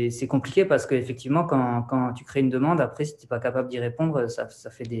 c'est compliqué parce qu'effectivement, quand tu crées une demande, après, si tu n'es pas capable d'y répondre, ça fait T'es ça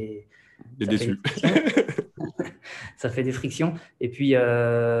fait des déçu. frictions. Ça fait des frictions. Et puis,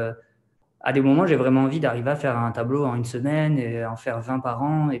 à des moments, j'ai vraiment envie d'arriver à faire un tableau en une semaine et en faire 20 par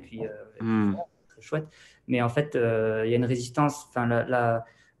an. Et puis Hmm. voilà, c'est très chouette. Mais en fait, il y a une résistance. Enfin,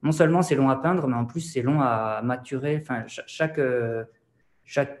 non seulement c'est long à peindre, mais en plus, c'est long à maturer. Enfin, chaque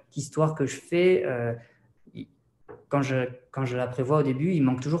histoire que je fais, il- quand je la prévois au début, il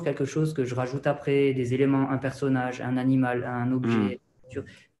manque toujours quelque chose que je rajoute après, des éléments, un personnage, un animal, un Hmm. objet,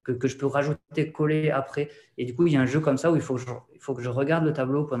 que je peux rajouter, coller après. Et du coup, il y a un jeu comme ça où il faut que je regarde le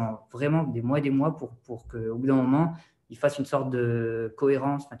tableau pendant vraiment des mois et des mois pour qu'au bout d'un moment, il fasse une sorte de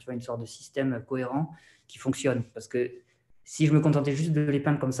cohérence, enfin, tu vois, une sorte de système cohérent qui fonctionne. Parce que si je me contentais juste de les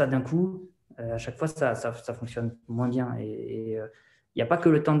peindre comme ça d'un coup, à chaque fois, ça fonctionne moins bien. Et il n'y a pas que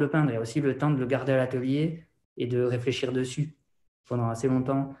le temps de le peindre, il y a aussi le temps de le garder à l'atelier et de réfléchir dessus pendant assez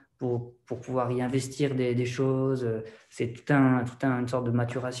longtemps pour pouvoir y investir des choses. C'est une sorte de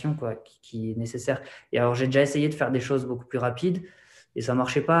maturation quoi, qui est nécessaire. Et alors, j'ai déjà essayé de faire des choses beaucoup plus rapides et ça ne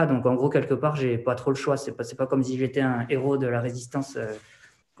marchait pas. Donc, en gros, quelque part, je n'ai pas trop le choix. C'est pas comme si j'étais un héros de la résistance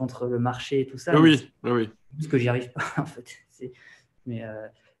contre le marché et tout ça, Oui, mais c'est oui, oui, oui. juste que j'y arrive pas, en fait. Mais,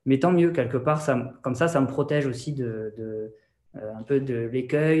 mais tant mieux, quelque part, comme ça me protège aussi un peu de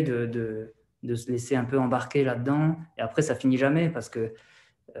l'écueil, de se laisser un peu embarquer là-dedans. Et après, ça finit jamais parce que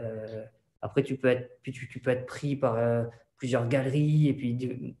après, tu peux être pris par plusieurs galeries et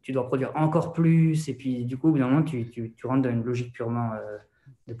puis tu dois produire encore plus. Et puis, du coup, au bout d'un moment, tu rentres dans une logique purement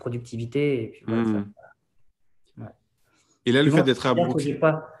de productivité. Et puis, ouais, Hmm. ouais. Et là, le Puis fait bon, je d'être à considère que j'ai Brooklyn.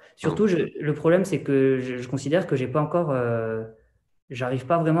 pas. Pardon. Surtout, le problème, c'est que je considère que j'ai pas encore. J'arrive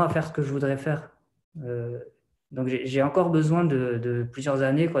pas vraiment à faire ce que je voudrais faire. Euh, donc, j'ai encore besoin de plusieurs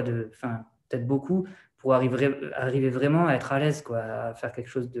années, quoi, enfin, peut-être beaucoup, pour arriver vraiment à être à l'aise, quoi, à faire quelque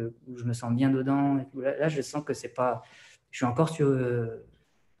chose où je me sens bien dedans. Et tout. Là, je sens que c'est pas. Je suis encore sur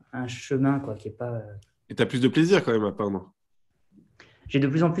un chemin, quoi, qui est pas. Et t'as plus de plaisir quand même à peindre. J'ai de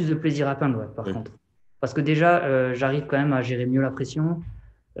plus en plus de plaisir à peindre, ouais, par Ouais. contre. Parce que déjà, j'arrive quand même à gérer mieux la pression.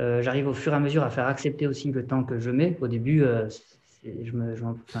 J'arrive au fur et à mesure à faire accepter aussi le temps que je mets. Au début,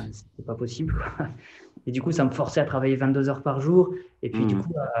 enfin, c'était pas possible, quoi. Et du coup, ça me forçait à travailler 22 heures par jour. Et puis, du Hmm.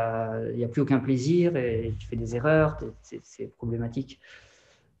 coup, il n'y a plus aucun plaisir et tu fais des erreurs. C'est problématique.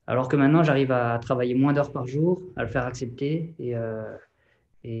 Alors que maintenant, j'arrive à travailler moins d'heures par jour, à le faire accepter.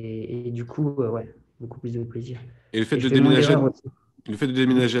 Et du coup, ouais, beaucoup plus de plaisir. Et le fait Et je de fais moins déménager, d'erreurs aussi. le fait de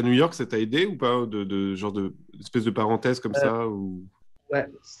déménager à New York, ça t'a aidé ou pas de genre de espèce de parenthèse comme Euh, ça ou... Ouais,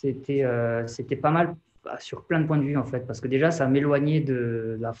 c'était pas mal sur plein de points de vue en fait, parce que déjà ça m'éloignait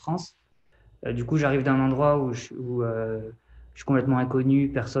de la France. Du coup, j'arrive d'un endroit où je suis complètement inconnu,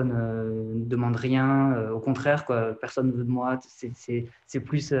 personne ne demande rien, au contraire, quoi, personne ne veut de moi. C'est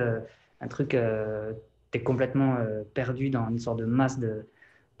plus un truc, tu es complètement perdu dans une sorte de masse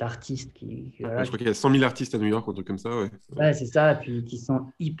d'artistes Ouais, voilà, je crois qu'il y a 100 000 artistes à New York, un truc comme ça, ouais. ouais, c'est ça, et puis qui sont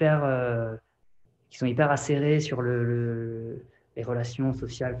hyper acérés sur les relations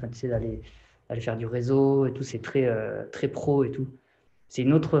sociales, enfin, tu sais, d'aller faire du réseau et tout, c'est très pro et tout. C'est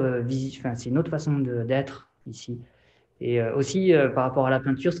une autre enfin, c'est une autre façon d'être ici. Et aussi, par rapport à la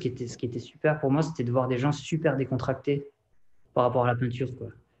peinture, ce qui était super pour moi, c'était de voir des gens super décontractés par rapport à la peinture, quoi.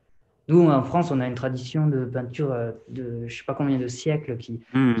 Nous, en France, on a une tradition de peinture de je sais pas combien de siècles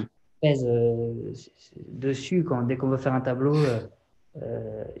Hmm. qui pèse dessus dès qu'on veut faire un tableau.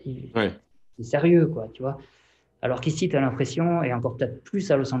 Ouais. C'est sérieux, quoi, tu vois. Alors qu'ici, tu as l'impression, et encore peut-être plus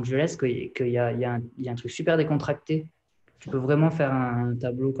à Los Angeles, qu'il y a un truc super décontracté. Tu peux vraiment faire un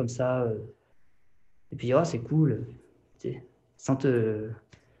tableau comme ça, et puis, oh, c'est cool, tu sais, sans te...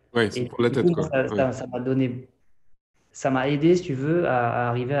 Ouais, ils sont Et pour la du coup, tête, moi, quoi. Ouais. ça m'a aidé, si tu veux, à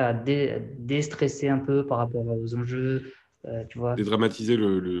arriver à déstresser un peu par rapport aux enjeux, tu vois. Dédramatiser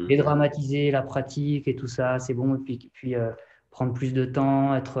Dédramatiser la pratique et tout ça, c'est bon. Et puis prendre plus de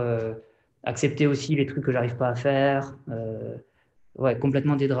temps, accepter aussi les trucs que j'arrive pas à faire. Ouais,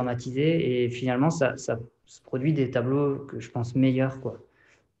 complètement dédramatisé. Et finalement, ça se produit des tableaux que je pense meilleurs, quoi.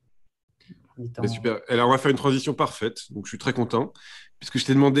 Super. Alors, on va faire une transition parfaite. Donc, je suis très content. Puisque je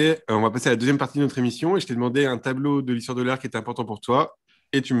t'ai demandé, on va passer à la deuxième partie de notre émission, et je t'ai demandé un tableau de l'histoire de l'art qui était important pour toi.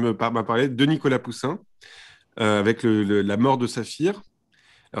 Et tu m'as parlé de Nicolas Poussin, avec la mort de Saphire.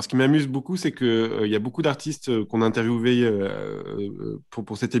 Alors, ce qui m'amuse beaucoup, c'est qu'il y a beaucoup d'artistes qu'on a interviewés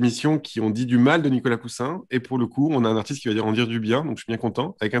pour cette émission qui ont dit du mal de Nicolas Poussin. Et pour le coup, on a un artiste qui va en dire du bien. Donc, je suis bien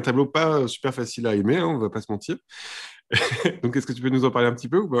content. Avec un tableau pas super facile à aimer, hein, on ne va pas se mentir. Donc, est-ce que tu peux nous en parler un petit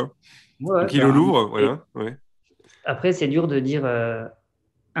peu ou pas? Ouais, Donc, il est au Louvre, voilà. Ouais. après, c'est dur de dire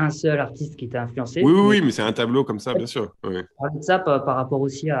un seul artiste qui t'a Oui, influencé, oui, mais oui, mais c'est un tableau comme ça, bien sûr. Ouais. parler de ça par rapport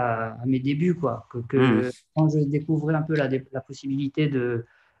aussi à mes débuts, quoi. Mhm. Quand je découvrais un peu la possibilité de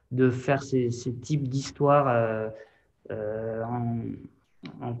faire ces types d'histoires euh, en,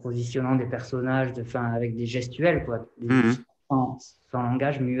 en positionnant des personnages avec des gestuels, quoi, Mhm. sans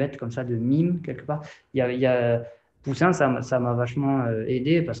langage, muette, comme ça, de mime, quelque part. Il y a Poussin, ça m'a vachement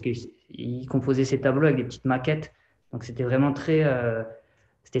aidé parce qu'il composait ses tableaux avec des petites maquettes. Donc, c'était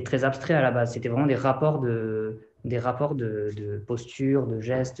très abstrait à la base. C'était vraiment des rapports de posture, de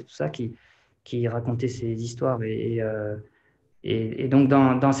gestes, tout ça qui racontaient ces histoires. Et donc,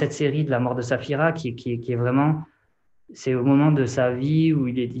 dans cette série de la mort de Saphira, qui est vraiment, c'est au moment de sa vie où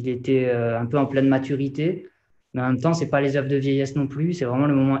il était un peu en pleine maturité, mais en même temps, c'est pas les œuvres de vieillesse non plus. C'est vraiment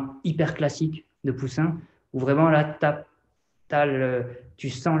le moment hyper classique de Poussin, où vraiment là, tu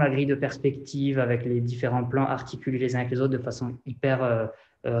sens la grille de perspective avec les différents plans articulés les uns avec les autres de façon hyper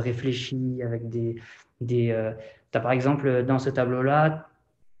réfléchie, avec t'as par exemple dans ce tableau-là,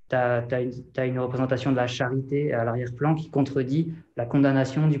 t'as une représentation de la charité à l'arrière-plan qui contredit la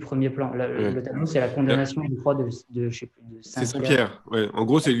condamnation du premier plan. Ouais. Le tableau, c'est la condamnation, je crois, je sais plus, de C'est Saint-Pierre. Saint-Pierre. Ouais. En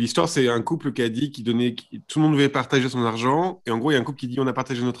gros, l'histoire, c'est un couple qui a dit tout le monde devait partager son argent. Et en gros, il y a un couple qui dit on a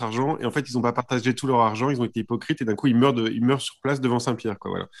partagé notre argent. Et en fait, ils n'ont pas partagé tout leur argent. Ils ont été hypocrites. Et d'un coup, ils meurent sur place devant Saint-Pierre,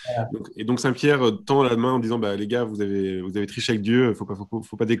 quoi. Voilà. Voilà. Donc Saint-Pierre tend la main en disant bah, les gars, vous avez triché avec Dieu.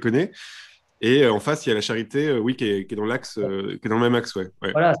 Faut pas déconner. Et en face, il y a la charité, oui, qui est dans l'axe, qui est dans le même axe, ouais.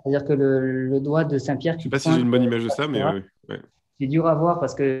 Ouais. Voilà, c'est-à-dire que le doigt de Saint-Pierre Je qui sais pas si j'ai pointe, une bonne image de ça, mais ouais. c'est dur à voir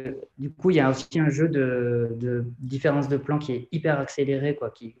parce que du coup, il y a aussi un jeu de différence de plan qui est hyper accéléré, quoi,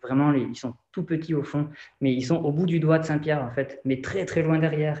 qui vraiment, ils sont tout petits au fond, mais ils sont au bout du doigt de Saint-Pierre, en fait, mais très, très loin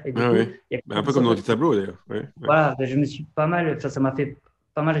derrière. Et du Ouais, coup, ouais. il y a Bah, un peu une comme sorte dans de... tes tableaux, d'ailleurs. Ouais, ouais. Voilà, je me suis pas mal, ça m'a fait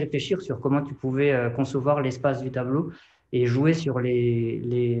pas mal réfléchir sur comment tu pouvais concevoir l'espace du tableau et jouer sur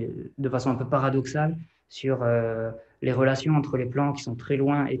de façon un peu paradoxale sur les relations entre les plans qui sont très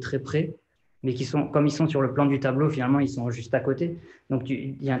loin et très près, mais comme ils sont sur le plan du tableau, finalement, ils sont juste à côté. Donc,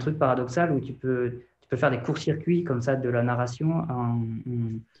 il y a un truc paradoxal où tu peux faire des courts-circuits comme ça de la narration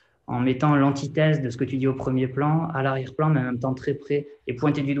en mettant l'antithèse de ce que tu dis au premier plan à l'arrière-plan, mais en même temps très près, et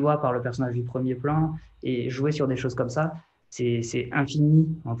pointer du doigt par le personnage du premier plan, et jouer sur des choses comme ça, c'est infini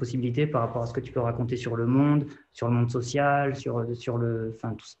en possibilité par rapport à ce que tu peux raconter sur le monde social,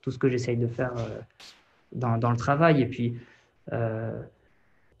 enfin, tout ce que j'essaye de faire dans le travail. Et puis,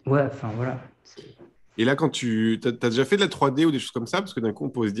 ouais, enfin voilà. Et là, quand t'as déjà fait de la 3D ou des choses comme ça, parce que d'un coup, on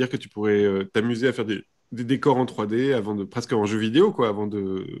pourrait se dire que tu pourrais t'amuser à faire des décors en 3D presque en jeu vidéo, quoi, avant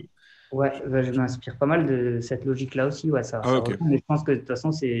de. Ouais, bah, je m'inspire pas mal de cette logique-là aussi. Ouais, Ah, ça ok. reprend, mais je pense que de toute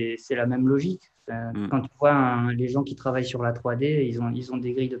façon, c'est la même logique. Enfin, Hmm. quand tu vois les gens qui travaillent sur la 3D, ils ont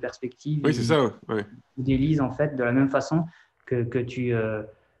des grilles de perspective, Oui, c'est ça, ouais. Ouais. modélisent en fait de la même façon que tu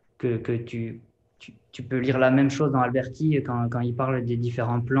peux lire la même chose dans Alberti quand il parle des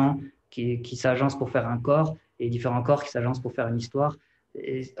différents plans qui s'agencent pour faire un corps et différents corps qui s'agencent pour faire une histoire.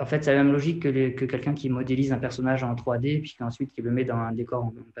 Et en fait, c'est la même logique que quelqu'un qui modélise un personnage en 3D puis qu'ensuite qui le met dans un décor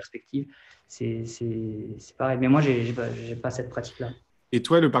en perspective. C'est pareil. Mais moi, j'ai pas cette pratique-là. Et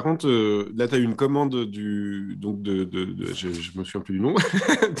toi, par contre, là, tu as eu une commande donc je me souviens plus du nom.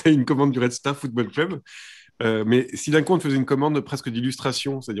 Tu as eu une commande du Red Star Football Club. Mais si d'un coup on te faisait une commande presque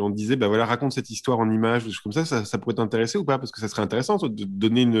d'illustration, c'est-à-dire on te disait, bah voilà, raconte cette histoire en images, des choses comme ça pourrait t'intéresser ou pas? Parce que ça serait intéressant toi, de te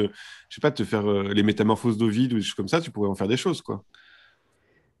donner je sais pas, de te faire les métamorphoses d'Ovide ou des choses comme ça, tu pourrais en faire des choses, quoi.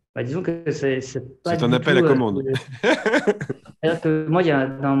 Bah, disons que c'est pas C'est un du appel à tout. commande. C'est-à-dire que moi,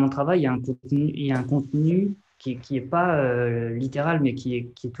 dans mon travail, il y a un contenu qui est pas littéral, mais qui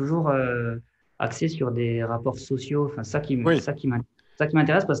est toujours axé sur des rapports sociaux. Enfin, Oui, ça qui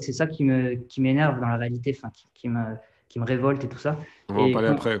m'intéresse parce que c'est ça qui m'énerve dans la réalité, enfin, qui me révolte et tout ça. on va en Et parler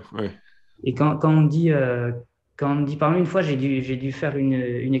après. Ouais. quand on me dit, par exemple, une fois, j'ai dû faire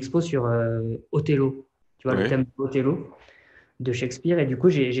une expo sur Othello, tu vois, le Ouais. thème d'Othello. de Shakespeare. Et du coup,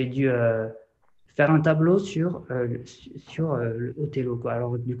 j'ai dû faire un tableau sur Othello, quoi.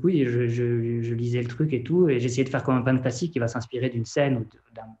 Alors, du coup, je lisais le truc et tout, et j'essayais de faire comme un peintre classique qui va s'inspirer d'une scène ou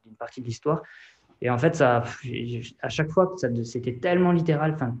d'une partie de l'histoire. Et en fait, à chaque fois, c'était tellement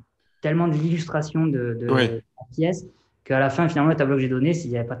littéral, enfin, tellement de l'illustration de Ouais, la pièce, qu'à la fin, finalement, le tableau que j'ai donné, il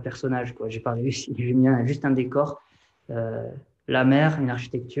n'y avait pas de personnage, quoi. J'ai pas réussi. J'ai mis juste un décor, euh, la mer, une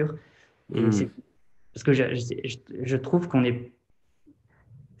architecture. Et c'est hmm, parce que je trouve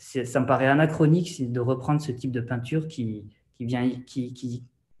ça me paraît anachronique de reprendre ce type de peinture qui vient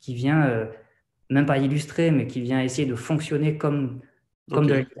même pas illustrer, mais qui vient essayer de fonctionner comme de la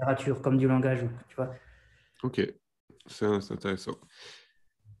ok, littérature, comme du langage, tu vois. ok, c'est intéressant.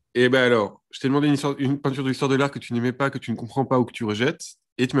 Et ben alors, je t'ai demandé une peinture de l'histoire de l'art que tu n'aimais pas, que tu ne comprends pas ou que tu rejettes,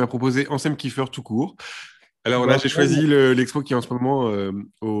 et tu m'as proposé Anselm Kiefer tout court. Alors là, Bon, j'ai choisi l'expo qui est en ce moment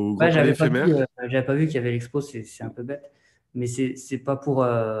au Grand ouais, Palais Éphémère. j'avais pas vu qu'il y avait l'expo, c'est un peu bête, mais c'est pas pour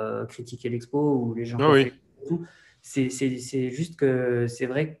critiquer l'expo ou les gens qui Ah ont oui, fait tout. C'est juste que c'est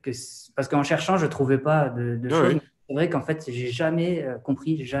vrai parce qu'en cherchant, je trouvais pas de ah choses. oui. Mais c'est vrai qu'en fait, j'ai jamais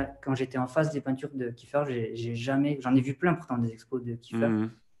compris. Quand j'étais en face des peintures de Kiefer, j'ai jamais. J'en ai vu plein pourtant des expos de Kiefer. Hmm.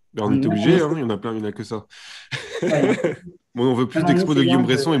 Ben, on En, était même en obligé, hein, il y essayant, en a plein, il n'y en a que ça. ouais, Bon, on veut plus même en d'expos de Guillaume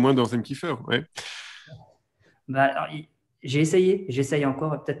essayant Bresson et moins d'Anselm Kiefer. Ouais. bah, alors, j'ai essayé, j'essaye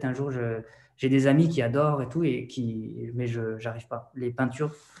encore. Et peut-être un jour, j'ai des amis qui adorent et tout, mais je n'arrive pas. Les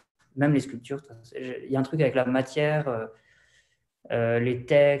peintures, même les sculptures, il y a un truc avec la matière, les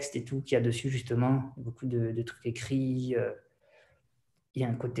textes et tout qu'il y a dessus, justement. Beaucoup de trucs écrits. Il y a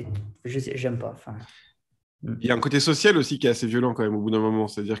un côté, j'aime pas. Enfin, Il y a un côté social aussi qui est assez violent quand même au bout d'un moment.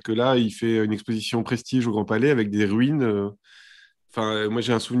 C'est-à-dire que là, il fait une exposition prestige au Grand Palais avec des ruines. Enfin, moi,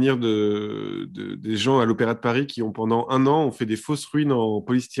 j'ai un souvenir des gens à l'Opéra de Paris qui ont pendant un an ont fait des fausses ruines en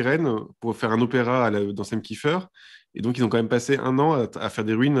polystyrène pour faire un opéra dans Sam Kiefer. Et donc, ils ont quand même passé un an à faire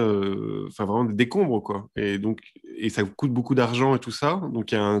des ruines, enfin vraiment des décombres, quoi. Et donc, et ça coûte beaucoup d'argent et tout ça.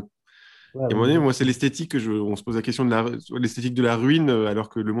 Donc, ouais, il y a un moment donné, moi, c'est l'esthétique on se pose la question de l'esthétique de la ruine, alors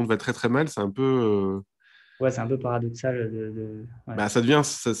que le monde va très très mal. C'est un peu, ouais, c'est un peu paradoxal. Ouais. bah, ça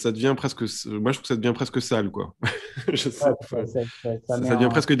devient presque, moi, je trouve que ça devient presque sale, quoi. Je Ouais, sais, enfin, ça met ça devient en.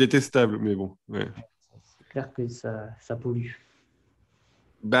 presque détestable, mais bon, ouais. C'est clair que ça pollue.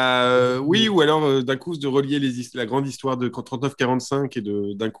 Bah oui, ou alors d'un coup de relier la grande histoire de 39-45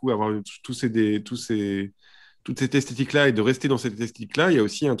 et d'un coup avoir toute cette esthétique-là et de rester dans cette esthétique-là, il y a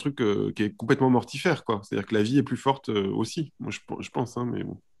aussi un truc qui est complètement mortifère, quoi. C'est-à-dire que la vie est plus forte aussi. Moi, je pense, hein, mais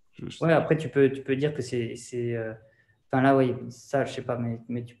bon. Ouais, après, tu peux dire que enfin là, oui, ça, je sais pas,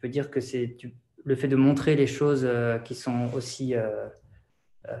 mais tu peux dire que le fait de montrer les choses qui sont aussi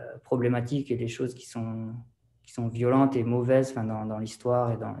problématiques et les choses qui sont violentes et mauvaises, enfin, dans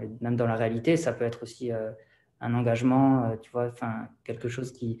l'histoire et même dans la réalité, ça peut être aussi un engagement, tu vois, enfin, quelque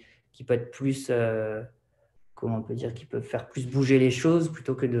chose qui peut être plus, comment on peut dire, qui peut faire plus bouger les choses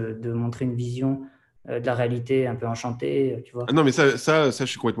plutôt que de montrer une vision de la réalité un peu enchantée, tu vois. Ah non, mais ça, je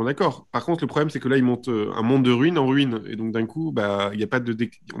suis complètement d'accord. Par contre, le problème, c'est que là, il monte un monde de ruines en ruine. Et donc, d'un coup, bah, il y a pas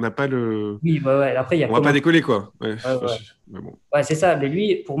on n'a pas Oui, ouais, ouais. Après, il y a on va pas comment. décoller, quoi. Ouais, Ouais, ouais. mais bon, Ouais, c'est ça. Mais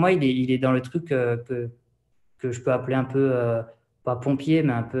lui, pour moi, il est dans le truc que je peux appeler un peu, pas pompier,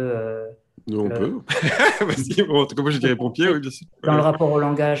 mais un peu nous, on le, peut. Vas-y, bon, en tout cas, moi, je dirais pompier, oui, bien sûr. dans le Ouais, rapport au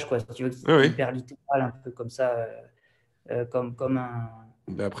langage, quoi. Si tu veux, ouais, ouais. hyper littéral, un peu comme ça, Bah,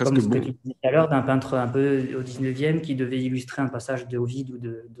 comme presque ce que tu bon. disais tout à l'heure, d'un peintre un peu au 19e qui devait illustrer un passage de Ovide ou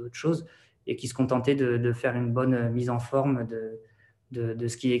d'autres choses et qui se contentait de faire une bonne mise en forme de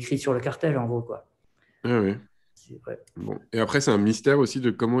ce qui est écrit sur le cartel, en gros, quoi. Ouais, ouais. Ouais. Bon. Et après, c'est un mystère aussi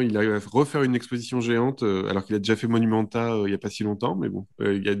de comment il arrive à refaire une exposition géante alors qu'il a déjà fait Monumenta il n'y a pas si longtemps. Mais bon,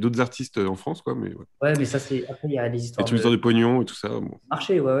 il y a d'autres artistes en France, quoi. Mais ouais. Ouais, mais ça, après, il y a des Et histoires toute l'histoire de de pognon et tout ça. Bon.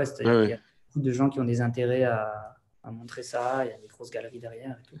 marché. Ouais, ouais, Ouais, il y ouais. a beaucoup de gens qui ont des intérêts à montrer ça. Il y a des grosses galeries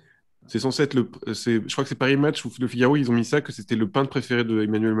derrière et tout. C'est censé être je crois que c'est Paris Match ou Le Figaro, ils ont mis ça, que c'était le peintre préféré de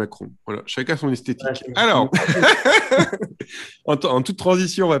Emmanuel Macron. Voilà, chacun son Ouais, esthétique. Alors, en toute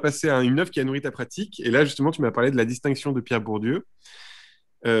transition, on va passer à une œuvre qui a nourri ta pratique. Et là, justement, tu m'as parlé de la distinction de Pierre Bourdieu.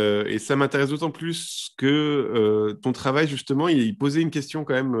 Et ça m'intéresse d'autant plus que ton travail, justement, il posait une question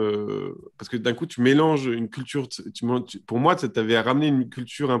quand même, parce que d'un coup, tu mélanges une culture, pour moi, tu avais ramené une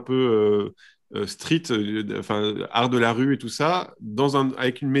culture un peu street, enfin, art de la rue et tout ça,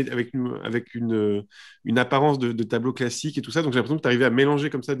 avec une apparence de tableau classique et tout ça. Donc j'ai l'impression que tu arrivais à mélanger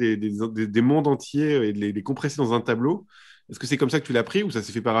comme ça des mondes entiers et de les compresser dans un tableau. Est-ce que c'est comme ça que tu l'as pris, ou ça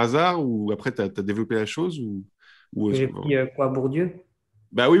s'est fait par hasard, ou après, tu as développé la chose, ou Que est-ce j'ai que... pris quoi, Bourdieu?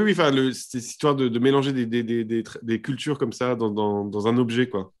 Bah oui, oui, enfin, c'est cette histoire de mélanger des cultures comme ça dans un objet,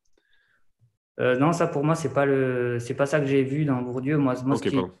 quoi. Non, ça pour moi, c'est pas ça que j'ai vu dans Bourdieu. Moi, ce Ok, qui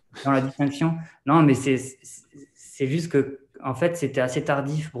est pardon. dans la distinction, non, mais c'est juste que, en fait, c'était assez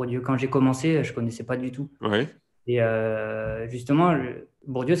tardif, Bourdieu. Quand j'ai commencé, je connaissais pas du tout. Ouais. Et justement,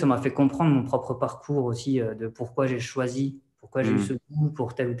 Bourdieu, ça m'a fait comprendre mon propre parcours aussi, de pourquoi j'ai choisi, pourquoi j'ai eu ce Hmm. goût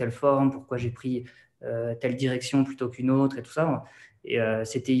pour telle ou telle forme, pourquoi j'ai pris telle direction plutôt qu'une autre et tout ça. Et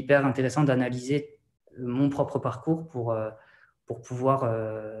c'était hyper intéressant d'analyser mon propre parcours pour pouvoir,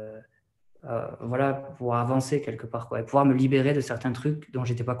 voilà, pour pouvoir avancer quelque part, quoi, et pouvoir me libérer de certains trucs dont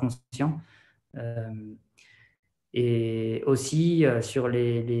j'étais pas conscient. Euh, et aussi, sur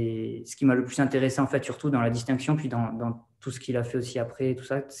ce qui m'a le plus intéressé, en fait, surtout dans la distinction, puis dans tout ce qu'il a fait aussi après, tout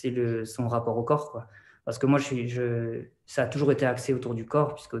ça, c'est son rapport au corps, quoi. Parce que moi, ça a toujours été axé autour du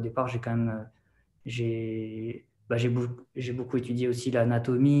corps, puisqu'au départ, j'ai quand même, j'ai beaucoup étudié aussi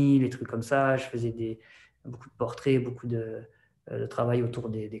l'anatomie, les trucs comme ça. Je faisais beaucoup de portraits, beaucoup de travail autour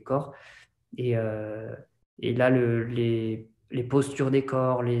des corps. Et, euh, et là, les postures des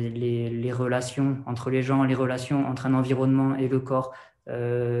corps, les relations entre les gens, les relations entre un environnement et le corps,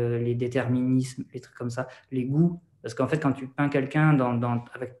 les déterminismes, les trucs comme ça, les goûts. Parce qu'en fait, quand tu peins quelqu'un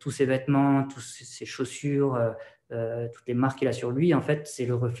avec tous ses vêtements, toutes ses chaussures, toutes les marques qu'il a sur lui, en fait, c'est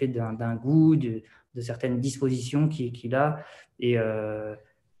le reflet d'un goût, de certaines dispositions qu'il a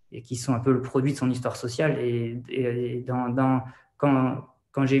et qui sont un peu le produit de son histoire sociale. Et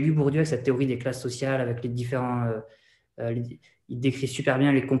quand j'ai lu Bourdieu avec cette théorie des classes sociales, avec les différents. Il décrit super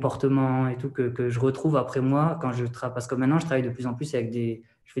bien les comportements et tout que je retrouve après moi quand je travaille. Parce que maintenant, je travaille de plus en plus avec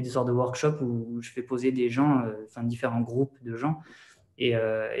Je fais des sortes de workshops où je fais poser des gens, enfin différents groupes de gens. Et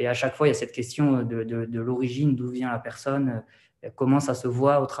à chaque fois, il y a cette question de l'origine, d'où vient la personne, comment ça se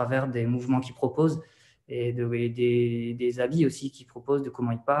voit au travers des mouvements qu'il propose et des habits aussi qu'il propose, de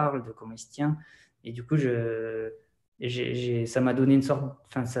comment il parle, de comment il se tient. Et du coup, ça m'a donné une sorte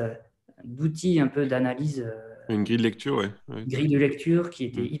d'outil un peu d'analyse, Une grille de lecture, ouais. Ouais. grille de lecture qui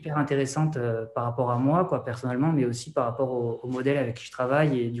était Hmm. hyper intéressante par rapport à moi, quoi, personnellement, mais aussi par rapport au modèle avec qui je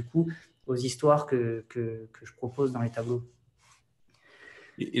travaille et du coup aux histoires que je propose dans les tableaux.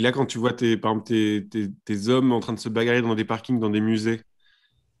 Et là, quand tu vois par exemple, tes hommes en train de se bagarrer dans des parkings, dans des musées,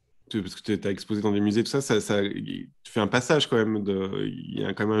 parce que tu as exposé dans des musées, tout ça, tu fais un passage quand même. Il y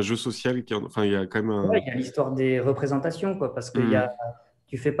a quand même un jeu social, enfin, il y a quand même Ouais, un. il y a l'histoire des représentations, quoi, parce que Hmm.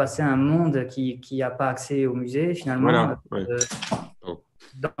 tu fais passer un monde qui n'a pas accès au musée, finalement, Voilà, ouais. euh, Pardon.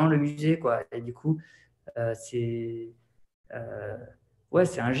 dans le musée, quoi. Et du coup, c'est euh, ouais,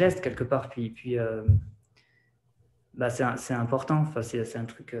 c'est un geste quelque part. Puis bah, c'est important. Enfin, c'est un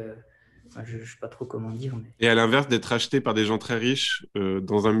truc, je ne sais pas trop comment dire, mais Et à l'inverse, d'être acheté par des gens très riches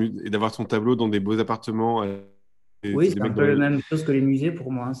et d'avoir ton tableau dans des beaux appartements, oui, c'est des c'est un mecs peu la même chose que les musées pour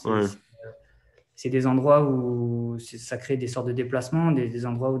moi, hein. Ouais. C'est des endroits où ça crée des sortes de déplacements, des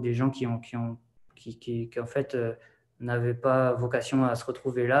endroits où des gens qui en fait n'avaient pas vocation à se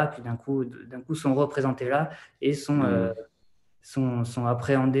retrouver là, puis d'un coup sont représentés là et Hmm. sont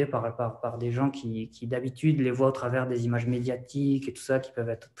appréhendés par des gens qui d'habitude les voient au travers des images médiatiques et tout ça, qui peuvent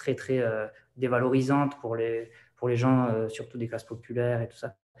être très très dévalorisantes pour les gens, surtout des classes populaires et tout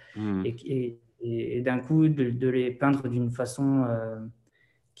ça. Hmm. Et d'un coup, de les peindre d'une façon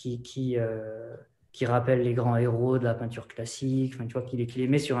qui, qui, euh, qui rappelle les grands héros de la peinture classique, enfin, tu vois, qui les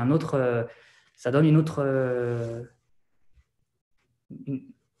met sur un autre. Ça donne une autre.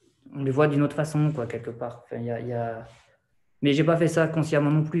 On les voit d'une autre façon, quoi, quelque part. Enfin, mais j'ai pas fait ça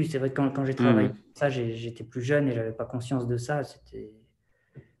consciemment non plus. C'est vrai que quand j'ai travaillé Hmm. ça, j'étais plus jeune et j'avais pas conscience de ça.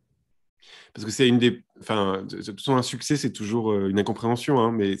 Parce que c'est une des. Enfin, de toute façon, un succès, c'est toujours une incompréhension,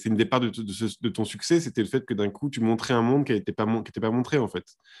 hein, mais c'est une des parts de ton succès, c'était le fait que d'un coup, tu montrais un monde qui n'était pas montré, en fait.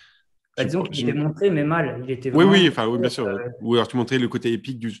 Bah, disons qu'il était montré, mais mal. Il était Oui, vraiment. oui, enfin, oui, bien sûr. Oui. Ou alors tu montrais le côté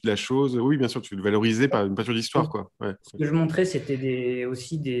épique de la chose. Oui, bien sûr, tu le valorisais par une peinture d'histoire, quoi. Ouais. Ce que je montrais, c'était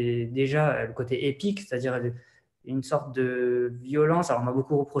aussi déjà le côté épique, c'est-à-dire une sorte de violence. Alors, on m'a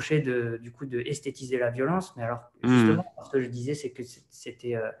beaucoup reproché du coup de esthétiser la violence, mais alors Hmm. justement, ce que je disais, c'est que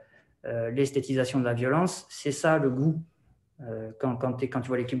c'était l'esthétisation de la violence, c'est ça le goût. Quand tu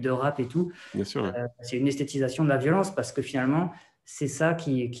vois l'équipe de rap et tout, Bien sûr, ouais. c'est une esthétisation de la violence parce que finalement, c'est ça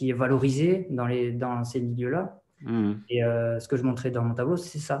qui est valorisé dans ces milieux-là. Hmm. Et ce que je montrais dans mon tableau,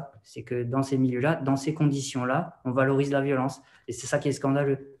 c'est ça. C'est que dans ces milieux-là, dans ces conditions-là, on valorise la violence. Et c'est ça qui est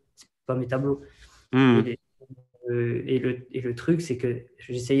scandaleux. C'est pas mes tableaux. Et, Hmm. les- et le truc, c'est que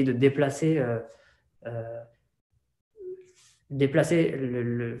j'essayais de euh, déplacer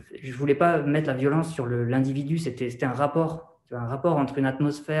je voulais pas mettre la violence sur l'individu. C'était un rapport. Tu vois, un rapport entre une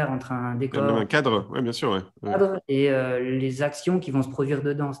atmosphère, entre un Même un décor, cadre, ouais, bien sûr, ouais. un Ouais. cadre et les actions qui vont se produire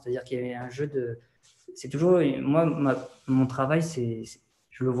dedans. C'est-à-dire qu'il y a un jeu de. C'est toujours. Moi, mon travail,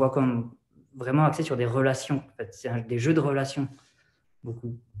 je le vois comme vraiment axé sur des relations. En fait. C'est des jeux de relations,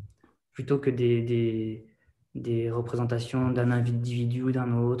 beaucoup, plutôt que des représentations d'un individu ou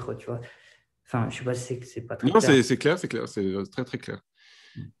d'un autre, tu vois. Enfin, je sais pas si c'est pas très Non, clair. c'est clair, c'est clair, c'est très très clair.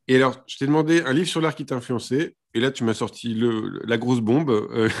 Et alors, je t'ai demandé un livre sur l'art qui t'a influencé, et là, tu m'as sorti la grosse bombe,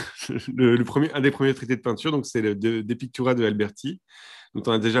 un des premiers traités de peinture, donc c'est des Pictura de Alberti, dont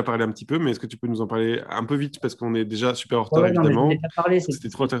on a déjà parlé un petit peu, mais est-ce que tu peux nous en parler un peu vite, parce qu'on est déjà super en retard, Ouais, non, mais j'en ai évidemment. déjà parlé. C'était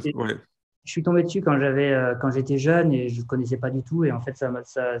trop intéressant. Ouais. Je suis tombé dessus quand j'étais jeune et je ne connaissais pas du tout. Et en fait,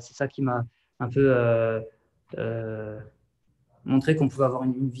 c'est ça qui m'a un peu montré qu'on pouvait avoir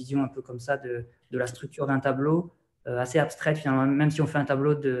une vision un peu comme ça de la structure d'un tableau, assez abstraite finalement, même si on fait un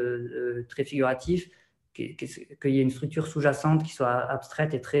tableau très figuratif, qu'il y ait une structure sous-jacente qui soit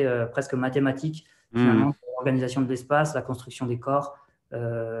abstraite et très presque mathématique, finalement, pour l'organisation de l'espace, la construction des corps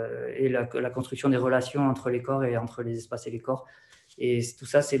et la construction des relations entre les corps et entre les espaces et les corps. Et tout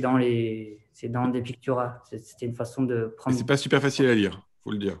ça, c'est dans des picturas. C'était une façon de Et prendre. c'est pas super facile à lire,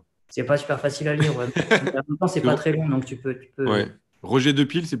 faut le dire. C'est pas super facile à lire. Ouais. Mais en même temps, c'est pas très long, donc tu peux. Ouais. Roger de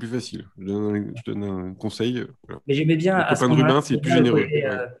Pile, c'est plus facile. Je donne un conseil. Voilà. Mais j'aimais bien Le à ce copain de moment-là, Rubens, il est plus généreux. Ouais.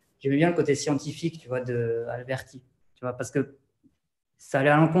 j'aimais bien le côté scientifique, tu vois, de Alberti, tu vois, parce que ça allait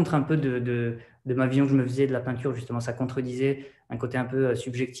à l'encontre un peu de ma vision que je me faisais de la peinture, justement. Ça contredisait un côté un peu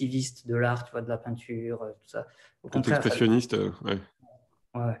subjectiviste de l'art, tu vois, de la peinture, tout ça. Au Côté contraire, ça. expressionniste, ouais.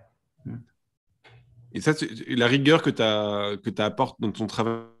 Ouais. Et ça, la rigueur que tu apportes dans ton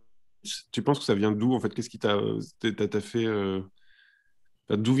travail, tu penses que ça vient d'où, en fait? Qu'est-ce qui t'a fait...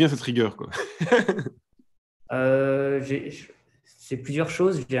 D'où vient cette rigueur, quoi? Euh, c'est plusieurs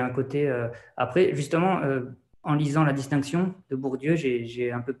choses. J'ai un côté. Après, justement, en lisant la distinction de Bourdieu,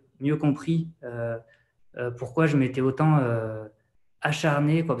 j'ai un peu mieux compris pourquoi je m'étais autant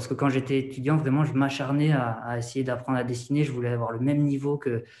acharné, quoi. Parce que quand j'étais étudiant, vraiment, je m'acharnais à essayer d'apprendre à dessiner. Je voulais avoir le même niveau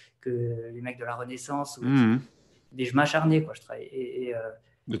que les mecs de la Renaissance. Et je m'acharnais, quoi. Je travaillais.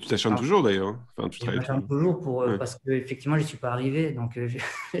 Mais tu t'acharnes toujours, d'ailleurs, hein. Enfin, tu Et je travailles m'acharne toujours. toujours Ouais. parce qu'effectivement, je n'y suis pas arrivé. Donc,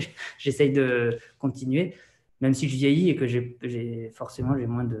 j'essaye de continuer, même si je vieillis et que forcément, j'ai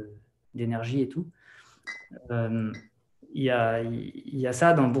moins d'énergie et tout. Euh, il y a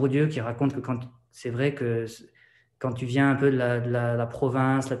ça dans Bourdieu qui raconte que c'est vrai que quand tu viens un peu de la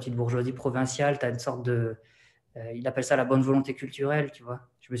province, la petite bourgeoisie provinciale, tu as une sorte de. Il appelle ça la bonne volonté culturelle, tu vois.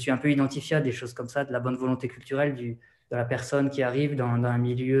 Je me suis un peu identifié à des choses comme ça, de la bonne volonté culturelle de la personne qui arrive dans un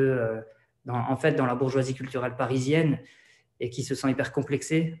milieu, en fait, dans la bourgeoisie culturelle parisienne et qui se sent hyper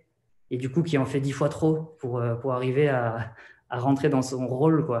complexée et du coup qui en fait 10 fois trop pour arriver à rentrer dans son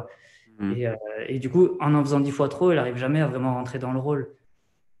rôle, quoi. Mhm. Et du coup, en faisant 10 fois trop, elle n'arrive jamais à vraiment rentrer dans le rôle.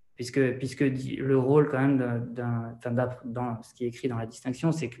 Puisque le rôle, quand même, dans ce qui est écrit dans la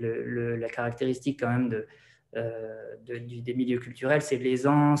distinction, c'est que la caractéristique, quand même, des milieux culturels, c'est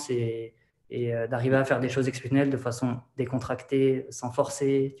l'aisance et d'arriver à faire des choses exceptionnelles de façon décontractée, sans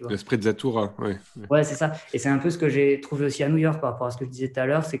forcer. Tu vois. L'esprit de Zatura, ouais. Ouais, c'est ça. Et c'est un peu ce que j'ai trouvé aussi à New York par rapport à ce que je disais tout à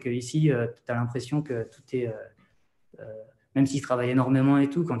l'heure, c'est qu'ici, tu as l'impression que tout est. Euh, même s'il travaille énormément et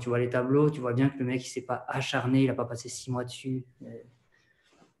tout, quand tu vois les tableaux, tu vois bien que le mec, il ne s'est pas acharné, il n'a pas passé 6 mois dessus.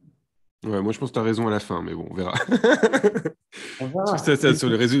 Ouais, moi, je pense que tu as raison à la fin, mais bon, on verra. On verra. Sur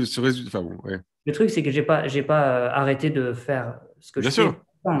les résultats, enfin bon, ouais. Le truc, c'est que j'ai pas arrêté de faire ce que je Bien fais. sûr.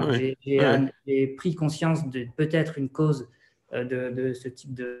 Ouais, ouais. J'ai pris conscience de peut-être une cause de ce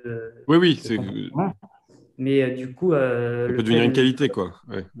type Oui, oui, de comportement. Mais du coup, ça peut le devenir fait une qualité, quoi.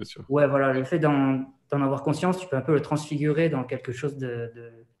 Ouais, bien sûr. ouais, voilà, le fait d'en avoir conscience, tu peux un peu le transfigurer dans quelque chose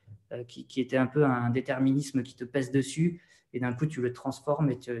qui était un peu un déterminisme qui te pèse dessus. Et d'un coup, tu le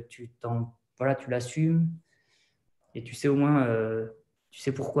transformes et voilà, tu l'assumes. Et tu sais au moins, tu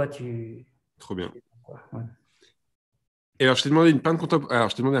sais pourquoi Trop bien. ouais. Et alors, je t'ai demandé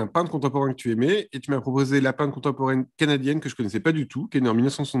un peintre contemporain que tu aimais, et tu m'as proposé la peintre contemporaine canadienne que je connaissais pas du tout, qui est née en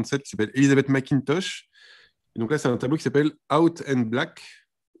 1967, qui s'appelle Elizabeth McIntosh. Et donc là, c'est un tableau qui s'appelle Out and Black.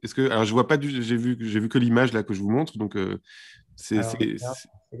 Alors, je vois pas j'ai vu que l'image là que je vous montre, donc c'est Alors, c'est- regarde, c'est-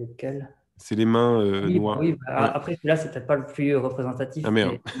 c'est lequel? c'est les mains noires. Oui, Ouais. après, celui-là, c'est peut-être pas le plus Ah représentatif,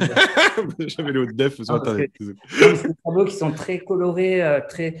 merde. mais J'avais le haut def sur non, parce que Internet. Désolé. non, mais c'est des tableaux qui sont très colorés,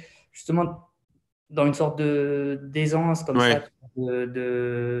 très justement dans une sorte de d'aisance comme ça, Ouais.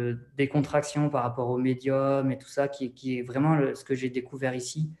 de décontraction par rapport au médium et tout ça, qui est vraiment ce que j'ai découvert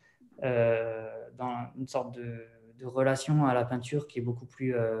ici, dans une sorte de relation à la peinture qui est beaucoup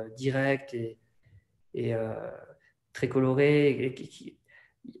plus directe et très colorée.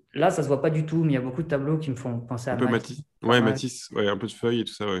 Là, ça se voit pas du tout, mais il y a beaucoup de tableaux qui me font penser Un à peu Matisse, Matisse. pas Ouais, mal. Matisse. Ouais, un peu de feuilles et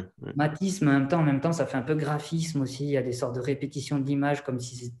tout ça, ouais. Ouais. Matisse, mais en même temps, ça fait un peu graphisme aussi. Il y a des sortes de répétitions d'images, comme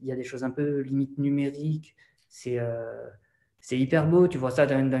s'il y a des choses un peu limite numériques. C'est c'est hyper beau. Tu vois ça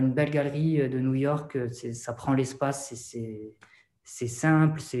dans une belle galerie de New York. Ça prend l'espace. C'est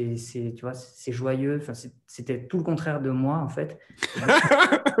simple. Tu vois, c'est joyeux. Enfin, c'était tout le contraire de moi, en fait.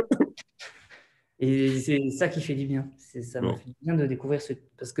 Et c'est ça qui fait du bien. Ça m'a Bon. fait du bien de découvrir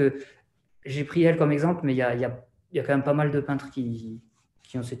parce que j'ai pris elle comme exemple, mais il y a quand même pas mal de peintres qui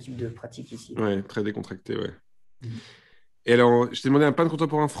ont ce type de pratique ici. Ouais, très décontracté, ouais. Et alors, je t'ai demandé un peintre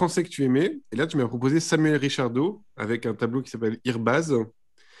contemporain français que tu aimais, et là, tu m'as proposé Samuel Richardot avec un tableau qui s'appelle Irbaz.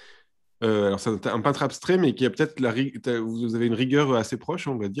 Alors, c'est un peintre abstrait, mais qui a peut-être vous avez une rigueur assez proche,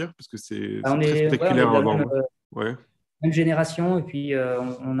 on va dire, parce que c'est On très est, ouais, on est spectaculaire de à la avoir. Ouais. même génération, et puis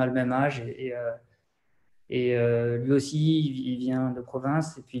on a le même âge. Lui aussi, il vient de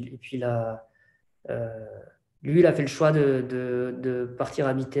province, et puis là, lui, il a fait le choix de partir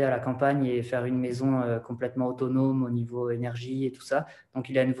habiter à la campagne et faire une maison complètement autonome au niveau énergie et tout ça. Donc,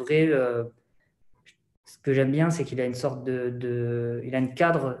 il a une vraie. Ce que j'aime bien, c'est qu'il a une sorte il a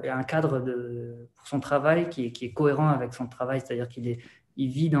un cadre pour son travail qui est cohérent avec son travail, c'est-à-dire il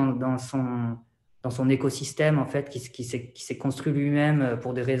vit dans son écosystème en fait, qui s'est construit lui-même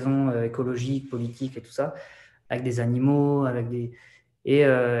pour des raisons écologiques, politiques et tout ça, avec des animaux,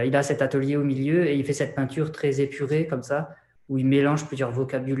 il a cet atelier au milieu et il fait cette peinture très épurée comme ça, où il mélange plusieurs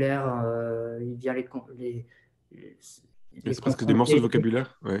vocabulaires, il vient Mais les c'est presque des morceaux de confronter.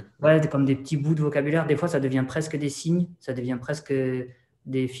 vocabulaire. Ouais. Ouais, comme des petits bouts de vocabulaire. Des fois, ça devient presque des signes, ça devient presque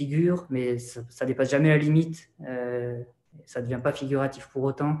des figures, mais ça dépasse jamais la limite. Ça devient pas figuratif pour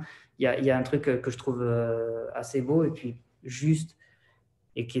autant. Il y a un truc que je trouve assez beau et puis juste,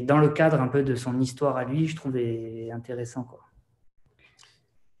 et qui est dans le cadre un peu de son histoire à lui, je trouve intéressant, quoi.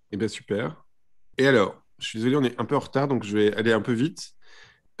 Eh bien, super. Et alors, je suis désolé, on est un peu en retard, donc je vais aller un peu vite.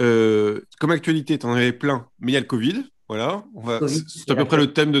 Comme actualité, tu en avais plein, mais il y a le Covid. Voilà, Covid, c'est c'est à peu la près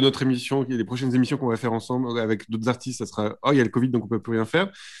le thème de notre émission, les prochaines émissions qu'on va faire ensemble avec d'autres artistes. Ça sera, oh, il y a le Covid, donc on peut plus rien faire.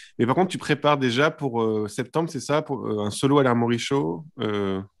 Mais par contre, tu prépares déjà pour septembre, c'est ça, pour un solo à l'Armory Show,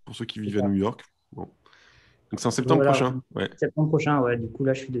 pour ceux qui vivent à New York. Bon. Donc c'est en septembre Voilà, prochain. Ouais. septembre prochain, ouais. Du coup,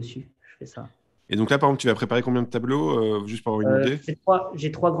 là, je suis dessus. Je fais ça. Et donc là, par exemple, tu vas préparer combien de tableaux, juste pour avoir une idée?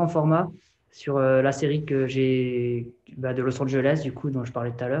 J'ai trois grands formats sur la série que j'ai de Los Angeles, du coup, dont je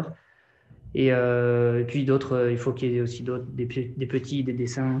parlais tout à l'heure. Et puis d'autres, il faut qu'il y ait aussi des petits, des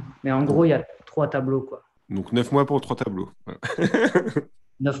dessins. Mais en gros, Donc, il y a trois tableaux, quoi. 9 mois pour 3 tableaux. Voilà.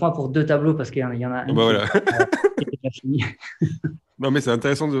 9 mois pour deux tableaux, parce qu'il y en a Bon, un bah voilà. qui est pas fini. Non, mais c'est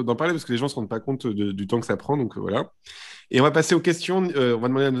intéressant d'en parler parce que les gens ne se rendent pas compte du temps que ça prend. Donc voilà. Et on va passer aux questions. On va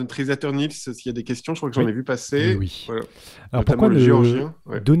demander à notre réalisateur Nils s'il y a des questions. Je crois que j'en ai Oui. vu passer. Oui. Voilà. Alors Notamment pourquoi le ne géorgien.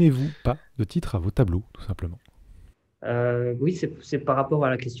 Ouais. donnez-vous pas de titre à vos tableaux, tout simplement? Oui, c'est par rapport à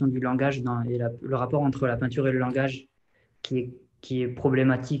la question du langage et le rapport entre la peinture et le langage qui est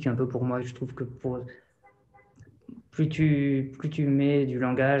problématique un peu pour moi. Je trouve que plus tu mets du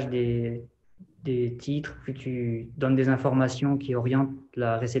langage, des titres, plus tu donnes des informations qui orientent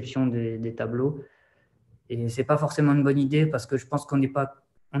la réception des tableaux. Et c'est pas forcément une bonne idée parce que je pense qu'on n'est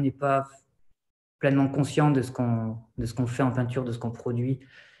pas pleinement conscient de ce qu'on fait en peinture, de ce qu'on produit.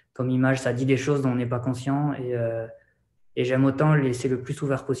 Comme image, ça dit des choses dont on n'est pas conscient et j'aime autant laisser le plus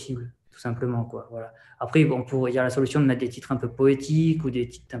ouvert possible, tout simplement, quoi. Voilà. Après, il y a la solution de mettre des titres un peu poétiques ou des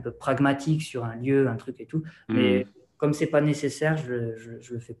titres un peu pragmatiques sur un lieu, un truc et tout. Mais comme c'est pas nécessaire,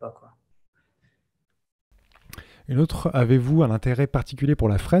 je le fais pas, quoi. Une autre, avez-vous un intérêt particulier pour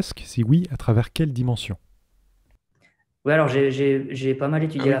la fresque? Si oui, à travers quelle dimension? Oui, alors j'ai pas mal Ah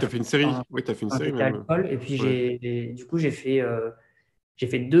étudié oui, la tu as fait une fresque série. Oui, tu as fait une quand série j'étais à même. l'école. Et puis, Ouais. du coup, j'ai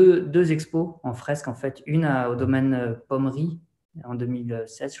fait deux expos en fresque, en fait. Une au domaine Pommery, en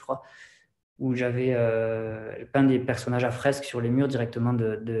 2016, je crois, où j'avais peint des personnages à fresque sur les murs directement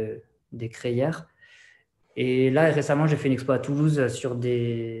des crayères. Et là, récemment, j'ai fait une expo à Toulouse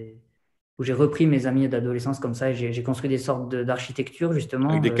où j'ai repris mes amis d'adolescence comme ça et j'ai construit des sortes d'architecture, Avec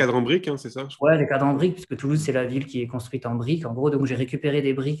justement. des cadres en briques, hein, c'est ça, je crois. Ouais, des cadres en briques, puisque Toulouse, c'est la ville qui est construite en briques, en gros. Donc, j'ai récupéré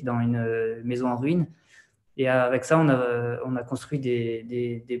des briques dans une maison en ruine. Et avec ça, on a construit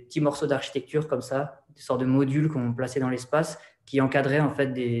des petits morceaux d'architecture comme ça, des sortes de modules qu'on plaçait dans l'espace, qui encadraient en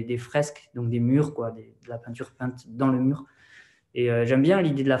fait des fresques, donc des murs, quoi, de la peinture peinte dans le mur. Et j'aime bien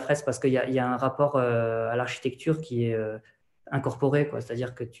l'idée de la fresque parce qu'il y a un rapport à l'architecture qui est incorporé, quoi.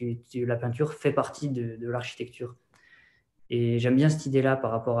 C'est-à-dire que la peinture fait partie de l'architecture. Et j'aime bien cette idée-là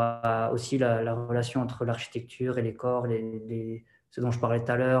par rapport à aussi la relation entre l'architecture et les corps, ce dont je parlais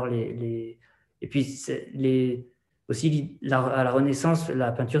tout à l'heure. Et puis, aussi, à la Renaissance,